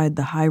outside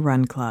the High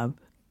Run Club.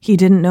 He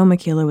didn't know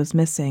Mekayla was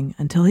missing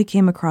until he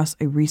came across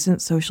a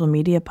recent social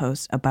media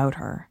post about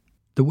her.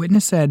 The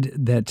witness said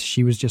that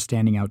she was just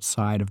standing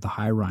outside of the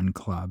High Run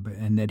Club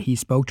and that he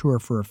spoke to her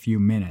for a few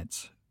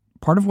minutes.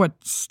 Part of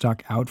what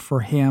stuck out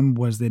for him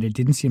was that it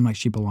didn't seem like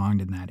she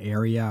belonged in that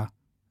area.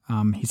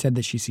 He said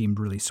that she seemed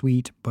really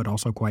sweet, but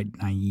also quite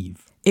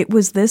naive. It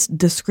was this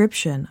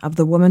description of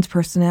the woman's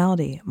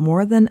personality,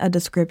 more than a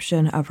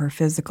description of her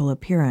physical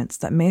appearance,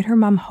 that made her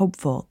mom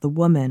hopeful the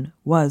woman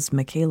was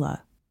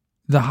Mekayla.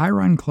 The High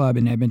Run Club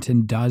in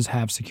Edmonton does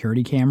have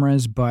security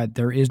cameras, but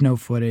there is no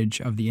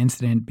footage of the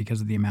incident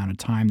because of the amount of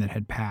time that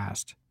had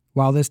passed.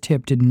 While this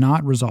tip did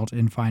not result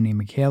in finding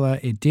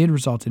Mekayla, it did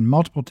result in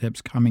multiple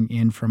tips coming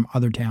in from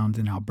other towns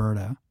in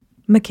Alberta.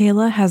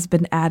 Mekayla has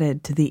been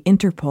added to the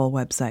Interpol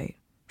website.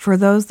 For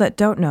those that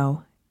don't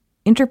know,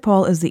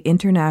 Interpol is the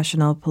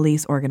international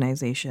police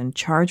organization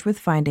charged with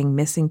finding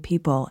missing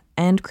people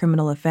and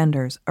criminal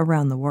offenders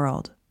around the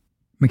world.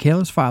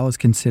 Mekayla's file is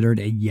considered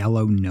a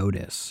yellow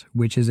notice,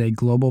 which is a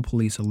global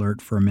police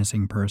alert for a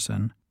missing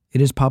person. It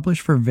is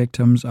published for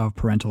victims of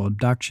parental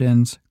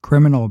abductions,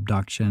 criminal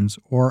abductions,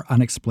 or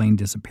unexplained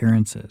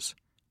disappearances.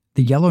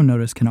 The yellow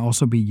notice can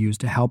also be used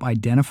to help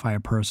identify a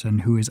person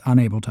who is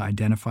unable to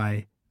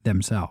identify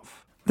themselves.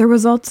 There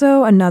was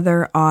also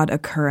another odd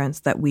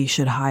occurrence that we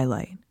should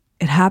highlight.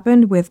 It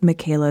happened with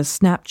Mekayla's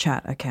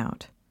Snapchat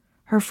account.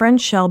 Her friend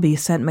Shelby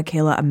sent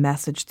Mekayla a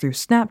message through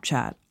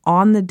Snapchat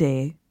on the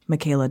day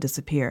Mekayla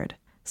disappeared.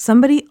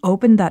 Somebody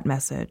opened that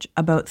message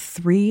about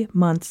 3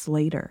 months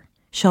later.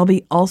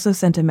 Shelby also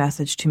sent a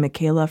message to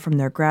Mekayla from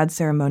their grad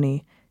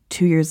ceremony.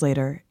 2 years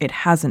later, it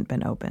hasn't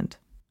been opened.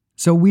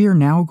 So we are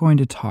now going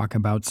to talk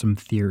about some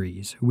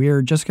theories. We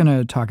are just going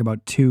to talk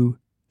about 2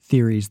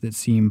 theories that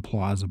seem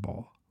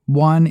plausible.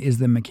 One is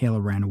that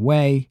Mekayla ran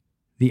away.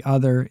 The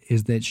other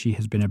is that she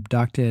has been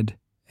abducted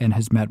and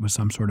has met with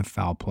some sort of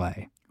foul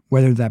play,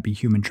 whether that be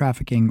human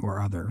trafficking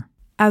or other.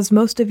 As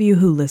most of you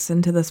who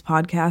listen to this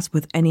podcast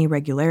with any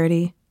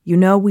regularity, you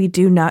know we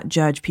do not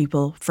judge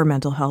people for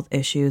mental health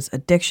issues,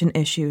 addiction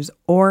issues,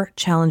 or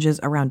challenges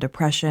around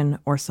depression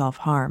or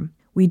self-harm.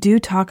 We do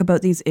talk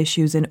about these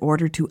issues in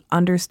order to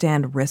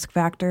understand risk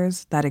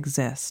factors that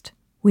exist.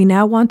 We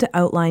now want to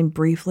outline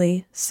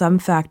briefly some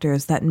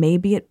factors that may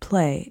be at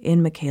play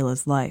in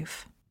Mekayla's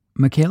life.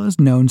 Mekayla's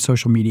known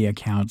social media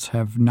accounts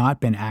have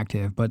not been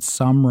active, but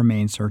some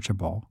remain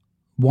searchable.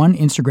 One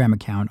Instagram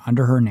account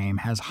under her name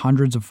has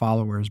hundreds of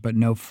followers but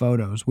no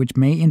photos, which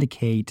may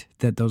indicate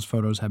that those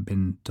photos have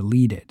been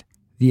deleted.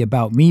 The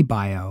About Me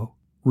bio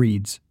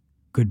reads,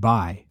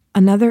 "Goodbye."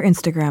 Another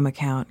Instagram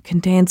account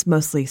contains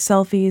mostly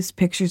selfies,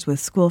 pictures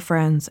with school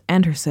friends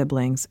and her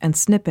siblings, and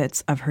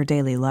snippets of her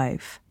daily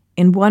life.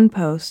 In one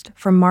post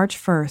from March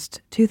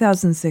 1st,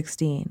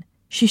 2016,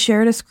 she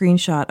shared a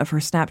screenshot of her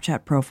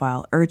Snapchat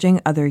profile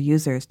urging other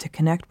users to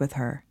connect with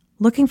her.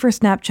 "Looking for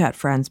Snapchat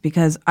friends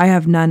because I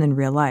have none in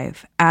real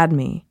life. Add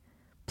me.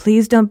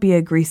 Please don't be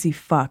a greasy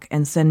fuck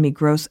and send me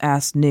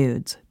gross-ass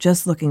nudes.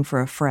 Just looking for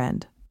a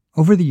friend."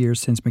 Over the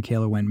years since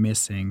Mekayla went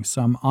missing,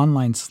 some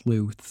online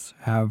sleuths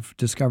have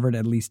discovered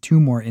at least 2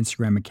 more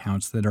Instagram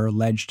accounts that are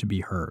alleged to be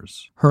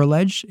hers. Her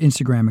alleged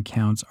Instagram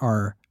accounts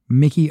are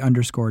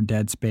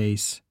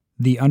Mickey_Deadspace,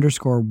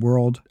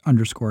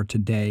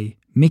 the_world_today,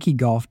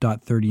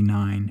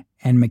 MickeyGolf.39,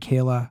 and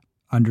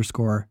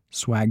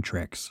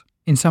Mekayla_swagtricks.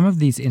 In some of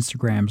these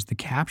Instagrams, the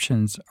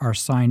captions are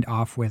signed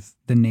off with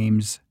the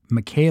names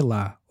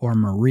Mekayla or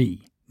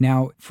Marie.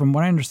 Now, from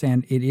what I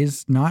understand, it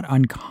is not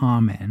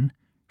uncommon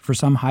for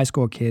some high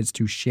school kids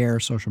to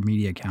share social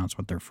media accounts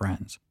with their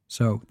friends.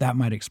 So that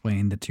might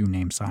explain the 2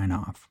 name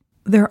sign-off.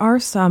 There are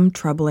some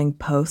troubling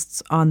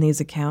posts on these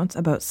accounts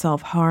about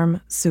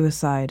self-harm,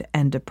 suicide,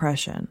 and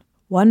depression.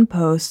 One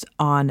post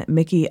on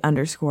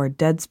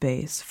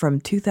Mickey_Deadspace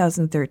from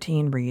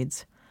 2013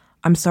 reads,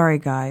 "I'm sorry,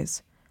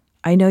 guys.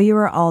 I know you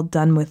are all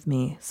done with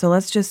me, so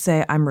let's just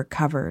say I'm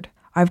recovered.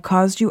 I've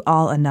caused you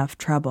all enough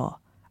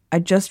trouble. I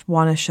just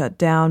want to shut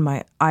down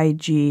my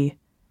IG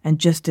and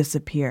just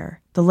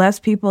disappear. The less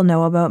people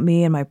know about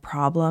me and my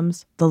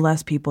problems, the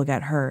less people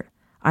get hurt.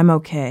 I'm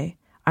okay.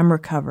 I'm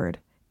recovered.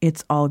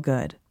 It's all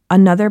good.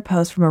 Another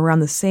post from around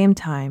the same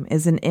time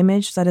is an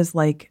image that is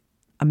like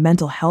a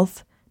mental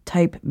health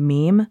type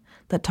meme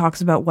that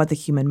talks about what the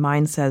human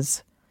mind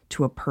says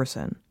to a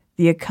person.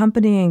 The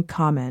accompanying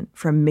comment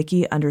from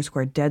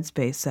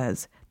Mickey_Deadspace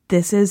says,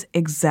 "This is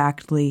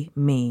exactly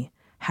me.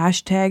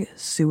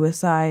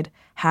 #suicide,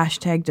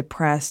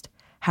 #depressed,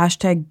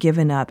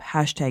 #given up,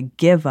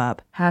 #give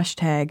up,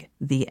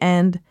 #the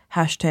end,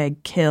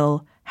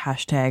 #kill,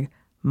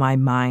 #my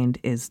mind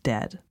is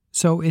dead."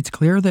 So it's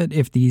clear that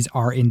if these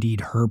are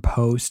indeed her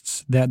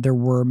posts, that there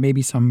were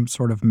maybe some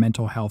sort of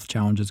mental health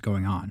challenges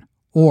going on.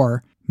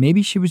 Or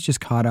maybe she was just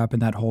caught up in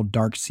that whole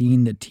dark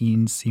scene that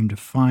teens seem to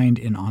find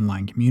in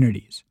online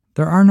communities.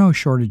 There are no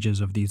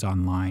shortages of these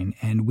online,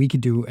 and we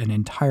could do an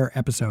entire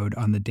episode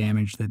on the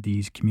damage that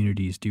these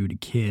communities do to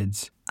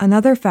kids.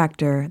 Another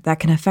factor that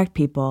can affect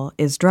people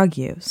is drug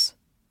use.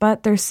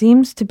 But there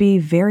seems to be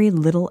very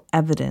little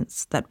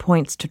evidence that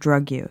points to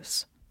drug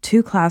use.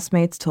 2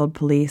 classmates told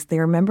police they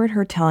remembered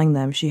her telling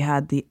them she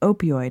had the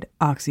opioid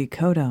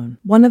oxycodone.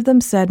 One of them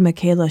said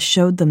Mekayla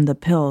showed them the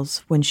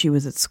pills when she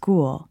was at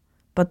school,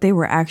 but they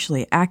were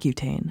actually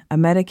Accutane, a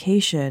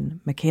medication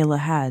Mekayla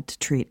had to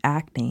treat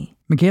acne.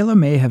 Mekayla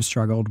may have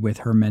struggled with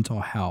her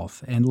mental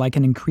health, and like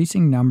an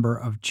increasing number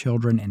of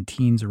children and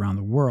teens around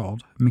the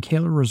world,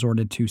 Mekayla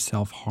resorted to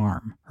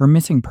self-harm. Her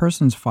missing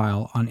persons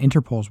file on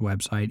Interpol's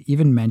website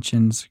even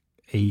mentions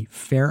a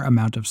fair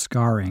amount of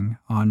scarring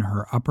on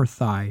her upper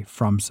thigh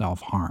from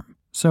self-harm.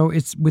 So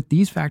it's with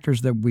these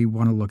factors that we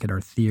want to look at our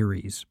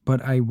theories,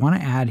 but I want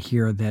to add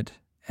here that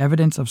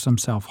evidence of some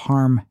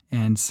self-harm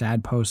and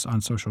sad posts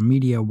on social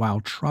media,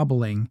 while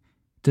troubling,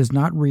 does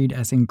not read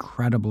as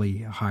incredibly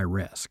high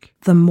risk.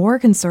 The more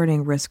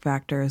concerning risk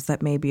factors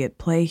that may be at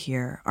play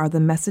here are the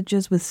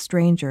messages with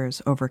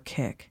strangers over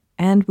Kik,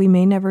 and we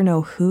may never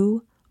know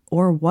who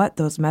or what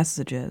those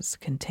messages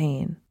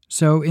contain.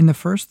 So in the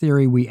first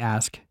theory we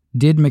ask,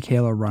 did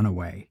Mekayla run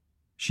away?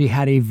 She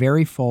had a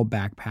very full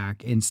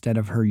backpack instead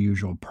of her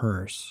usual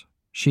purse.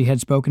 She had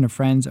spoken to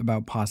friends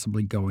about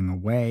possibly going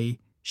away.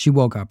 She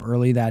woke up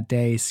early that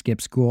day,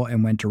 skipped school,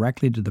 and went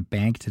directly to the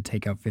bank to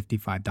take out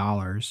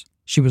 $55.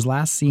 She was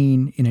last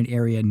seen in an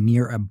area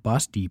near a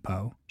bus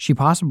depot. She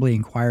possibly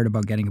inquired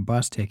about getting a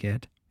bus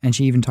ticket, and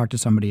she even talked to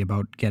somebody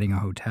about getting a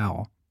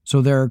hotel.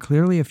 So there are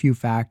clearly a few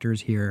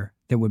factors here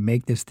that would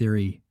make this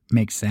theory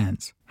make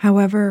sense.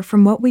 However,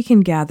 from what we can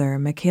gather,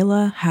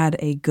 Mekayla had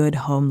a good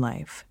home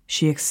life.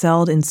 She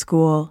excelled in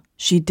school.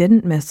 She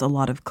didn't miss a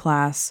lot of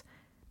class.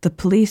 The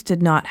police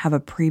did not have a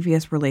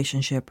previous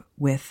relationship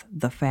with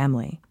the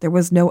family. There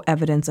was no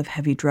evidence of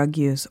heavy drug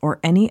use or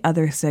any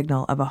other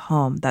signal of a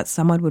home that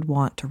someone would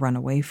want to run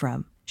away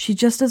from. She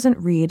just doesn't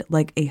read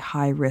like a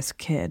high-risk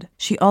kid.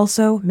 She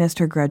also missed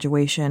her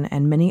graduation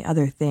and many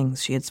other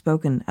things she had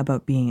spoken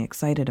about being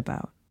excited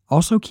about.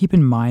 Also keep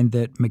in mind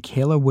that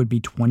Mekayla would be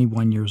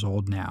 21 years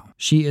old now.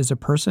 She is a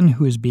person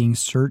who is being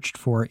searched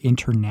for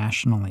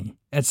internationally.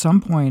 At some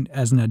point,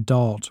 as an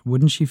adult,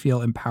 wouldn't she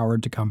feel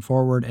empowered to come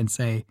forward and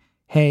say,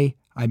 "Hey,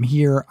 I'm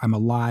here, I'm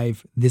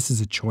alive, this is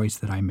a choice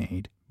that I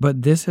made"?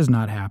 But this has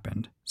not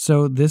happened.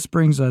 So this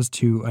brings us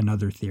to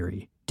another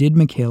theory. Did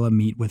Mekayla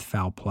meet with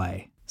foul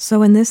play?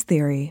 So in this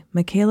theory,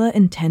 Mekayla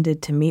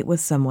intended to meet with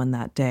someone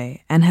that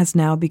day and has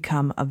now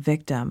become a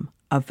victim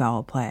of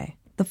foul play.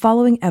 The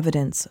following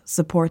evidence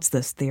supports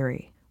this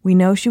theory. We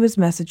know she was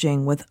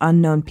messaging with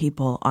unknown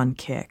people on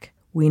Kik.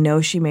 We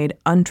know she made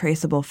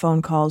untraceable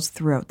phone calls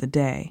throughout the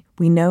day.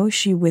 We know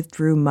she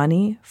withdrew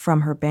money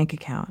from her bank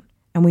account.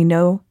 And we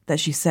know that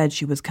she said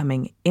she was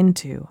coming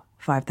into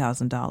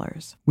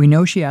 $5,000. We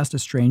know she asked a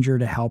stranger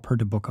to help her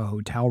to book a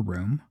hotel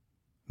room.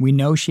 We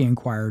know she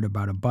inquired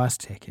about a bus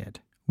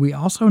ticket. We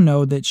also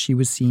know that she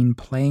was seen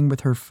playing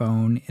with her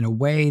phone in a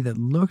way that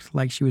looked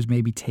like she was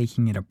maybe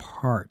taking it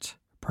apart,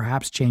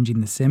 perhaps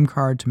changing the SIM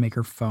card to make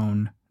her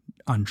phone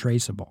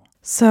untraceable.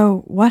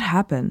 So what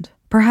happened?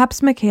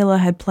 Perhaps Mekayla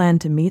had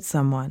planned to meet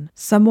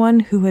someone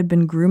who had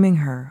been grooming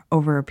her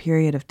over a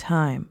period of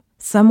time.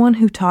 Someone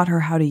who taught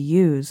her how to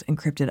use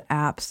encrypted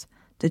apps,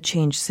 to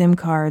change SIM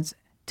cards,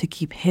 to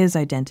keep his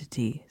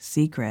identity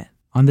secret.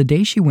 On the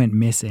day she went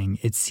missing,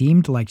 it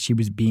seemed like she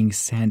was being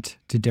sent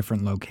to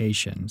different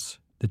locations.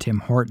 The Tim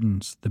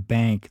Hortons, the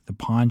bank, the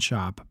pawn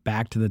shop,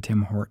 back to the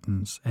Tim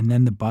Hortons, and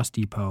then the bus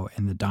depot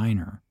and the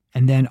diner.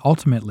 And then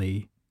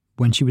ultimately,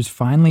 when she was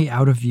finally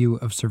out of view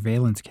of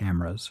surveillance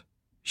cameras,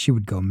 she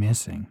would go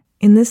missing.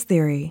 In this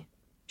theory,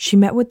 she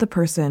met with the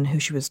person who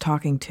she was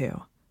talking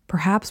to.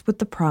 Perhaps with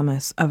the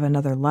promise of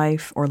another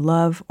life or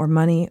love or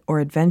money or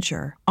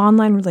adventure.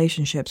 Online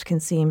relationships can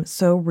seem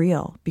so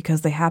real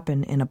because they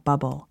happen in a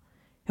bubble.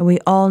 And we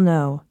all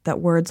know that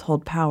words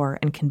hold power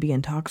and can be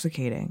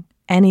intoxicating.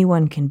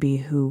 Anyone can be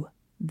who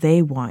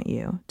they want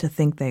you to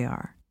think they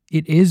are.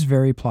 It is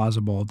very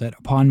plausible that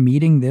upon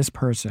meeting this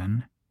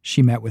person,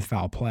 she met with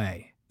foul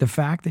play. The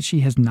fact that she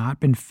has not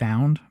been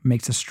found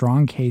makes a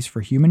strong case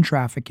for human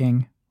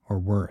trafficking or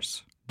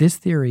worse. This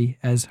theory,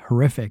 as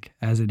horrific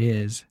as it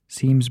is,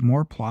 seems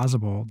more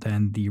plausible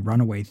than the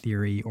runaway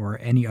theory or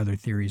any other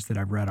theories that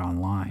I've read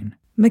online.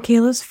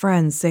 Mekayla's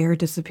friends say her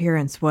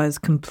disappearance was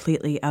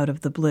completely out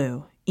of the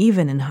blue,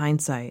 even in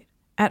hindsight.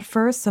 At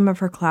first, some of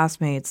her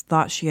classmates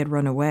thought she had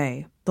run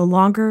away. The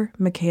longer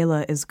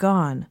Mekayla is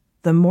gone,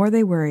 the more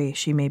they worry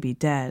she may be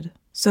dead.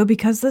 So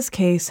because this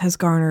case has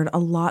garnered a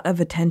lot of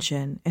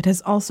attention, it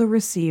has also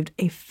received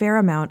a fair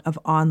amount of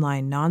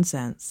online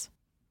nonsense.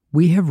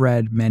 We have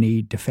read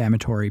many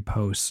defamatory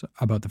posts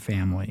about the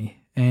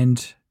family,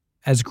 and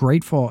as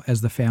grateful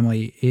as the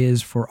family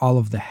is for all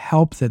of the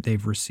help that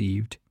they've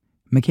received,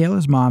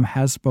 Mekayla's mom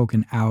has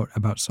spoken out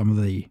about some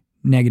of the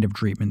negative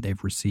treatment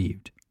they've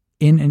received.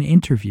 In an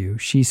interview,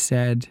 she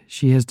said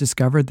she has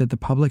discovered that the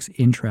public's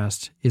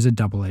interest is a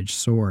double-edged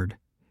sword,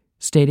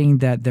 stating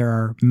that there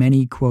are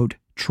many, quote,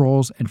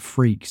 trolls and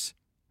freaks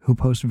who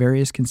post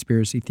various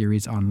conspiracy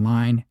theories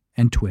online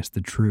and twist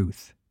the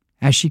truth.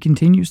 As she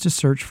continues to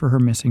search for her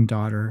missing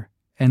daughter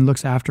and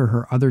looks after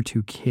her other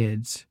 2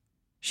 kids,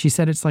 she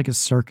said it's like a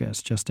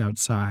circus just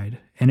outside,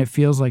 and it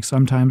feels like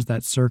sometimes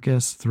that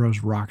circus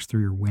throws rocks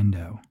through your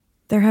window.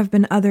 There have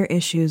been other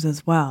issues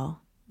as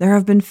well. There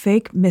have been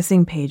fake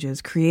missing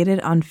pages created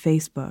on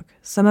Facebook,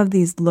 some of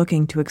these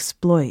looking to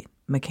exploit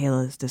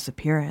Mekayla's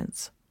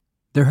disappearance.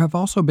 There have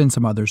also been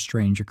some other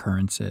strange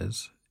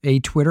occurrences. A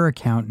Twitter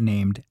account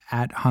named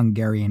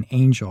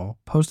 @HungarianAngel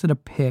posted a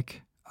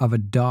pic of a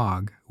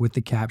dog with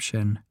the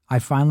caption, "I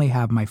finally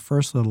have my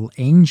first little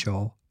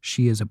angel.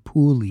 She is a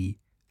poolie.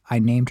 I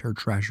named her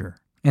Treasure."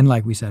 And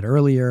like we said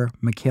earlier,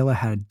 Mekayla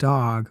had a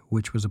dog,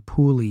 which was a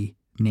poolie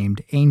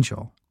named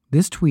Angel.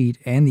 This tweet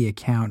and the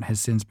account has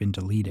since been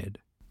deleted.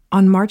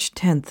 On March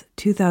 10th,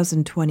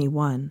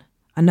 2021,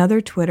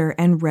 another Twitter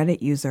and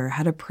Reddit user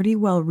had a pretty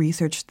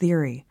well-researched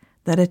theory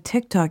that a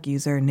TikTok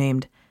user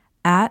named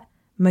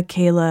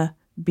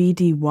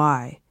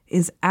 @MekaylaBDY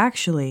is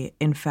actually,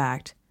 in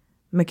fact,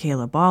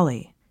 Mekayla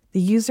Bali. The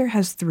user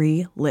has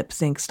 3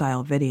 lip-sync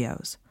style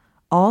videos.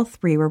 All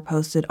 3 were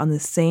posted on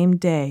the same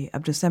day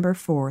of December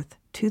 4th,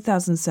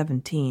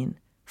 2017.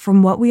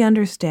 From what we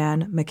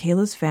understand,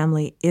 Mekayla's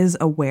family is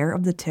aware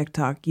of the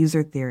TikTok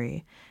user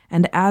theory,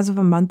 and as of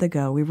a month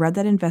ago, we read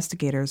that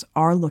investigators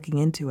are looking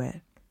into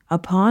it.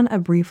 Upon a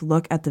brief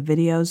look at the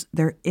videos,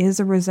 there is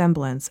a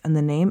resemblance, and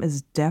the name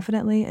is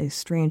definitely a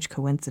strange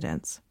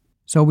coincidence.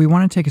 So we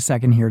want to take a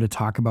second here to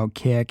talk about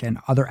Kik and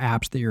other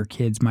apps that your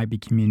kids might be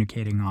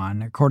communicating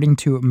on. According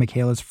to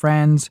Mekayla's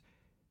friends,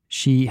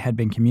 she had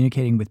been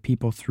communicating with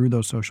people through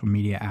those social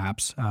media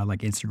apps like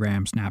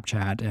Instagram,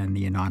 Snapchat, and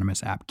the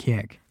anonymous app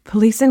Kik.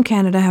 Police in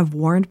Canada have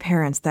warned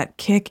parents that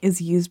Kik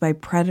is used by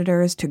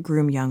predators to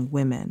groom young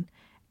women,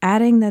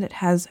 adding that it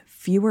has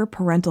fewer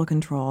parental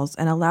controls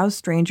and allows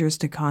strangers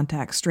to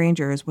contact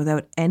strangers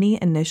without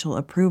any initial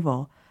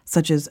approval,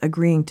 such as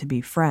agreeing to be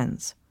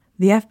friends.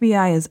 The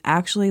FBI is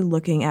actually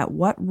looking at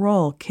what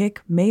role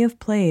Kik may have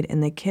played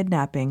in the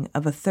kidnapping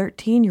of a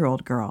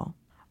 13-year-old girl.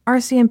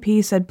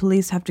 RCMP said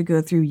police have to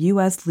go through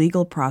U.S.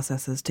 legal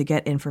processes to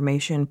get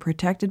information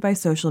protected by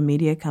social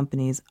media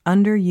companies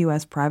under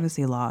U.S.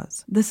 privacy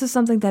laws. This is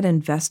something that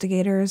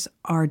investigators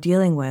are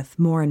dealing with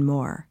more and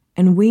more.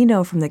 And we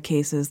know from the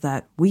cases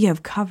that we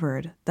have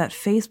covered that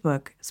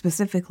Facebook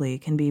specifically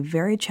can be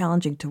very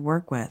challenging to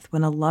work with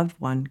when a loved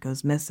one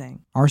goes missing.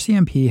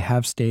 RCMP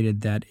have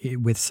stated that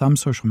with some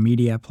social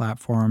media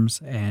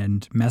platforms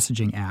and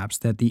messaging apps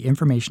that the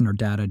information or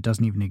data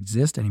doesn't even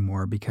exist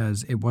anymore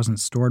because it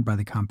wasn't stored by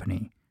the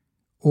company,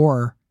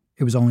 or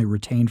it was only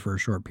retained for a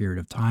short period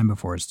of time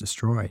before it's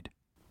destroyed.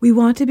 We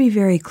want to be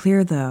very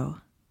clear,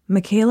 though.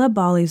 Mekayla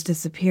Bali's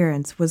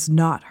disappearance was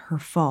not her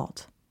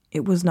fault.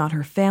 It was not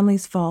her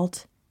family's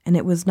fault, and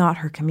it was not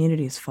her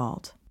community's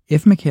fault.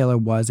 If Mekayla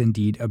was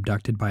indeed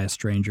abducted by a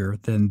stranger,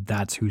 then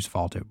that's whose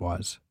fault it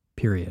was,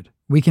 period.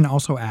 We can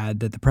also add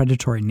that the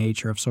predatory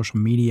nature of social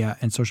media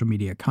and social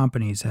media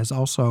companies has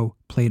also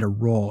played a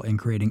role in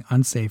creating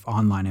unsafe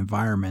online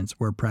environments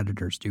where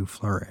predators do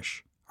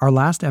flourish. Our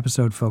last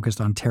episode focused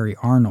on Terry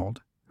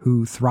Arnold,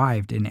 who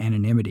thrived in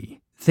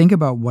anonymity. Think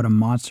about what a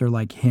monster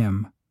like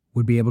him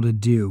would be able to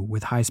do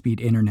with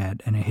high-speed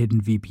internet and a hidden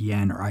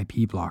VPN or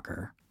IP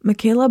blocker.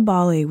 Mekayla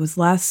Bali was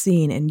last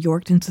seen in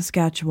Yorkton,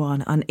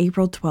 Saskatchewan on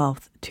April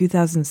 12,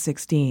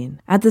 2016.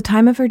 At the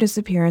time of her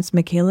disappearance,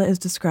 Mekayla is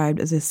described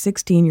as a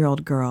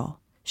 16-year-old girl.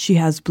 She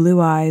has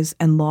blue eyes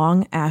and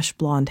long ash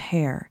blonde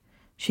hair.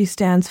 She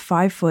stands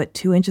 5 foot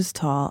 2 inches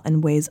tall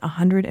and weighs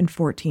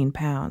 114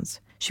 pounds.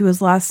 She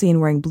was last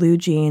seen wearing blue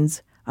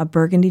jeans, a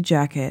burgundy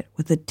jacket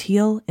with a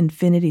teal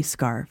infinity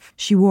scarf.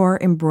 She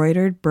wore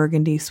embroidered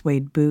burgundy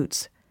suede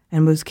boots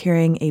and was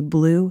carrying a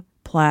blue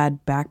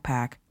plaid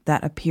backpack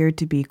that appeared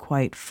to be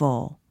quite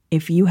full.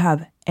 If you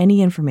have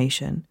any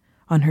information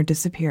on her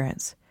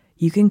disappearance,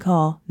 you can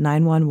call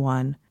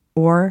 911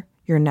 or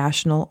your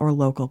national or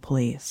local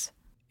police.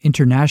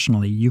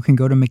 Internationally, you can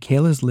go to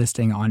Mekayla's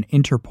listing on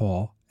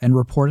Interpol and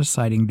report a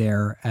sighting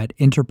there at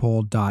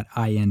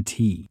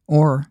interpol.int,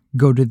 or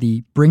go to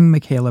the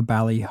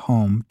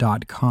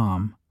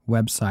bringmekaylaballihome.com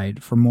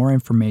website for more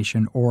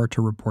information or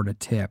to report a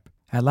tip.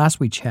 At last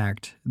we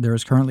checked, there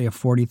is currently a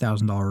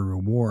 $40,000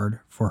 reward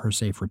for her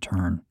safe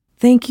return.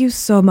 Thank you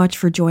so much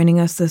for joining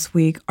us this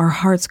week. Our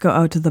hearts go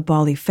out to the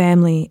Bali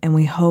family, and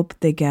we hope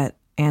they get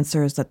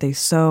answers that they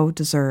so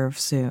deserve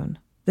soon.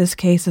 This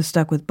case has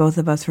stuck with both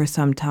of us for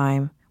some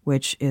time,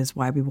 which is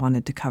why we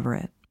wanted to cover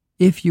it.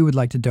 If you would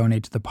like to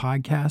donate to the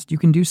podcast, you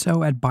can do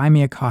so at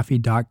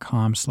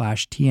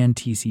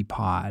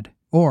buymeacoffee.com/TNTCpod.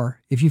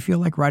 Or if you feel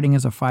like writing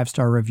us a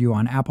 5-star review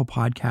on Apple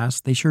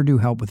Podcasts, they sure do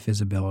help with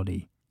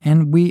visibility.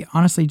 And we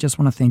honestly just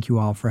want to thank you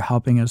all for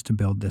helping us to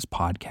build this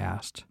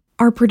podcast.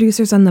 Our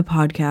producers on the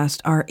podcast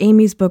are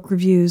Amy's Book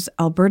Reviews,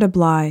 Alberta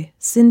Bly,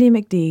 Cindy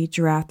McD,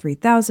 Giraffe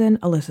 3000,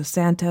 Alyssa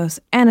Santos,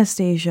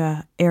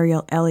 Anastasia,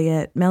 Ariel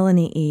Elliott,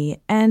 Melanie E.,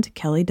 and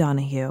Kelly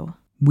Donahue.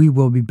 We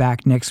will be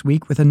back next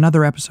week with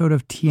another episode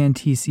of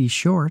TNTC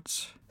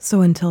Shorts.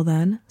 So until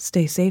then,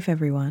 stay safe,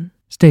 everyone.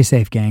 Stay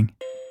safe, gang.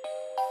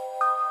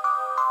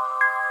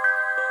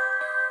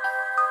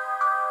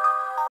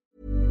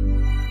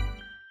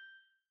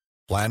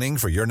 Planning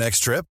for your next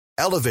trip?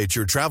 Elevate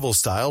your travel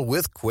style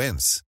with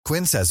Quince.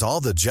 Quince has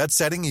all the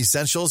jet-setting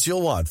essentials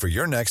you'll want for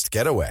your next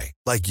getaway,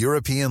 like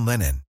European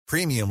linen,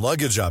 premium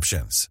luggage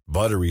options,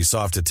 buttery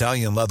soft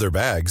Italian leather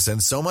bags,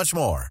 and so much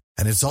more.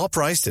 And it's all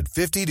priced at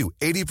 50 to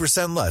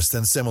 80% less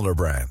than similar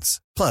brands.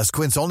 Plus,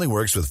 Quince only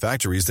works with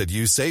factories that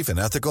use safe and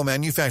ethical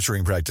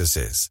manufacturing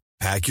practices.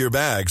 Pack your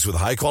bags with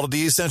high-quality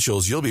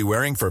essentials you'll be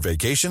wearing for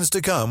vacations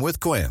to come with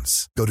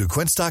Quince. Go to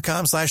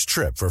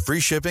quince.com/trip for free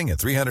shipping and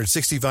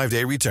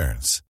 365-day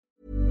returns.